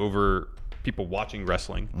he had over people watching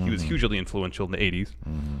wrestling. Mm-hmm. He was hugely influential in the 80s.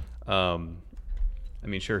 Mm-hmm. I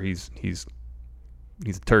mean, sure, he's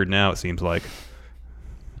a turd now, it seems like.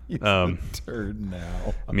 He's a turd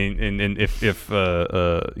now. I mean, and if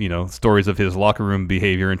stories of his locker room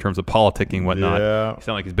behavior in terms of politicking and whatnot, he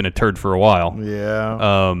sounds like he's been a turd for a while.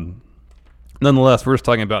 Yeah. Nonetheless, we're just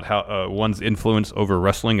talking about how one's influence over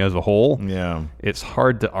wrestling as a whole. Yeah. It's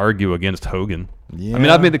hard to argue against Hogan. Yeah. I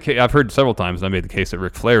mean, I've heard several times, and I made the case that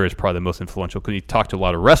Ric Flair is probably the most influential because he talked to a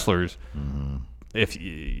lot of wrestlers. Mm-hmm. If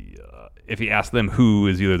he asked them who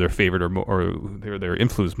is either their favorite or they're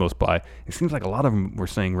influenced most by, it seems like a lot of them were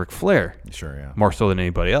saying Ric Flair. Sure, yeah. More so than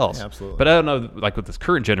anybody else. Yeah, absolutely. But I don't know, like with this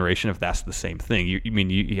current generation, if that's the same thing.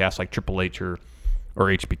 You ask like Triple H or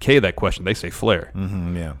HBK that question, they say Flair.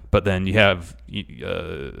 Mm-hmm, yeah. But then you have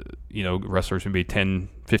wrestlers who may be 10,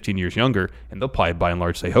 15 years younger, and they'll probably by and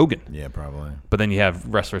large say Hogan. Yeah, probably. But then you have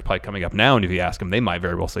wrestlers probably coming up now, and if you ask them, they might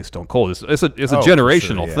very well say Stone Cold. It's a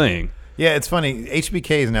generational thing. Yeah, it's funny.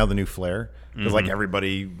 HBK is now the new Flair because like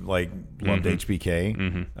everybody loved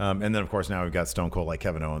HBK, and then of course now we've got Stone Cold, like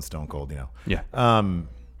Kevin Owens, Stone Cold. Yeah. I mean,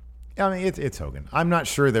 it's Hogan. I'm not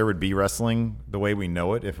sure there would be wrestling the way we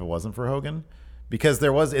know it if it wasn't for Hogan. Because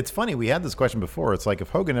it's funny, we had this question before. It's like if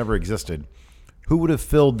Hogan ever existed, who would have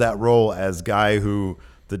filled that role as guy who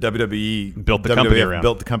the WWE built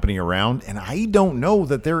the company around? And I don't know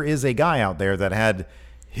that there is a guy out there that had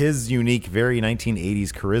his unique, very 1980s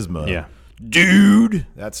charisma. Yeah. Dude,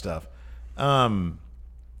 that stuff.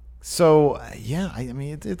 So, yeah, I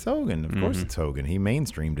mean, it's Hogan. Of course it's Hogan. He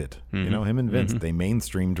mainstreamed it. Him and Vince, they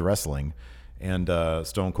mainstreamed wrestling. And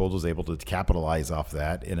Stone Cold was able to capitalize off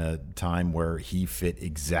that in a time where he fit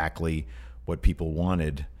exactly what people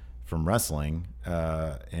wanted from wrestling.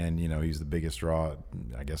 And, he's the biggest draw,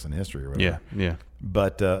 I guess, in history or whatever. Yeah.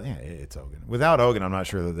 But, it's Hogan. Without Hogan, I'm not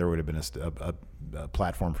sure that there would have been a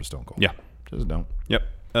platform for Stone Cold. Yeah. Just don't. Yep.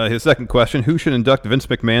 His second question, who should induct Vince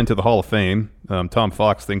McMahon to the Hall of Fame? Tom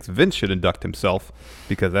Fox thinks Vince should induct himself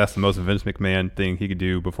because that's the most Vince McMahon thing he could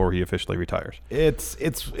do before he officially retires. It's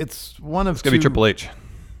one of It's going to be Triple H.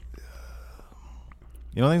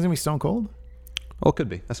 You don't think it's going to be Stone Cold? Oh, it could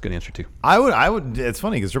be. That's a good answer, too. I would. It's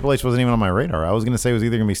funny because Triple H wasn't even on my radar. I was going to say it was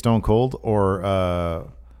either going to be Stone Cold or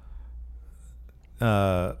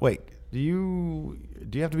wait. Do you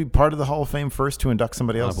have to be part of the Hall of Fame first to induct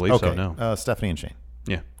somebody else? I believe so, no. Stephanie and Shane.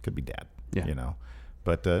 Yeah. Could be Dad. Yeah.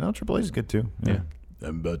 But no, Triple H is good too. Yeah.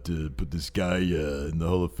 I'm about to put this guy in the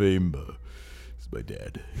Hall of Fame. It's my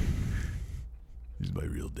dad. He's my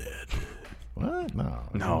real dad. What?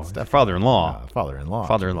 No, that father-in-law. Father-in-law.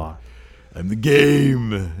 Father-in-law. I'm the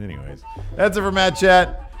game. Anyways, that's it for Matt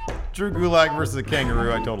Chat. Drew Gulak versus the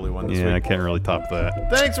Kangaroo. I totally won this week. Yeah, I can't really top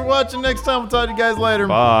that. Thanks for watching. Next time, we'll talk to you guys later.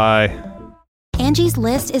 Bye. Angie's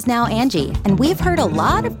List is now Angie, and we've heard a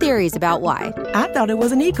lot of theories about why. I thought it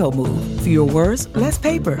was an eco move. Fewer words, less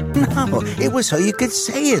paper. No, it was so you could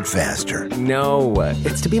say it faster. No,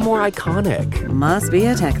 it's to be more iconic. Must be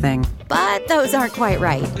a tech thing. But those aren't quite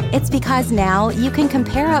right. It's because now you can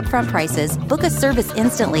compare upfront prices, book a service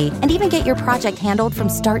instantly, and even get your project handled from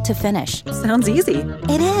start to finish. Sounds easy.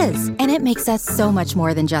 It is, and it makes us so much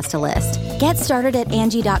more than just a list. Get started at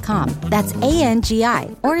Angie.com. That's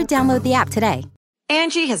ANGI, or download the app today.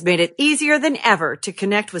 Angie has made it easier than ever to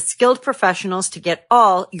connect with skilled professionals to get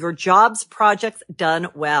all your jobs projects done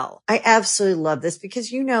well. I absolutely love this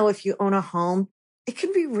because, if you own a home, it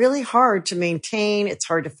can be really hard to maintain. It's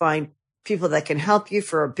hard to find people that can help you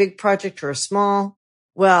for a big project or a small.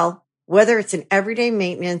 Well, whether it's in everyday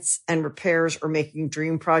maintenance and repairs or making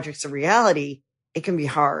dream projects a reality, it can be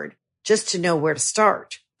hard just to know where to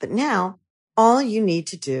start. But now all you need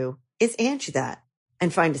to do is Angie that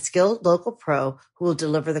and find a skilled local pro who will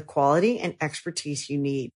deliver the quality and expertise you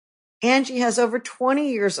need. Angie has over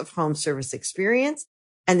 20 years of home service experience,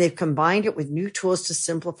 and they've combined it with new tools to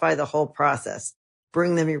simplify the whole process.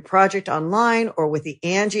 Bring them your project online or with the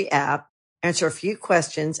Angie app, answer a few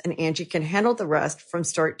questions, and Angie can handle the rest from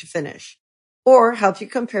start to finish. Or help you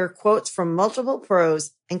compare quotes from multiple pros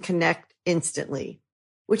and connect instantly,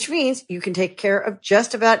 which means you can take care of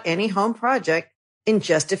just about any home project in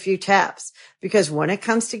just a few taps. Because when it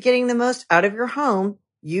comes to getting the most out of your home,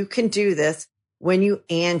 you can do this when you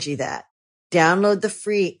Angie that. Download the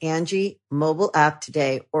free Angie mobile app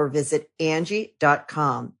today or visit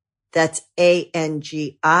Angie.com. That's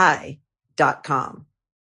ANGI.com.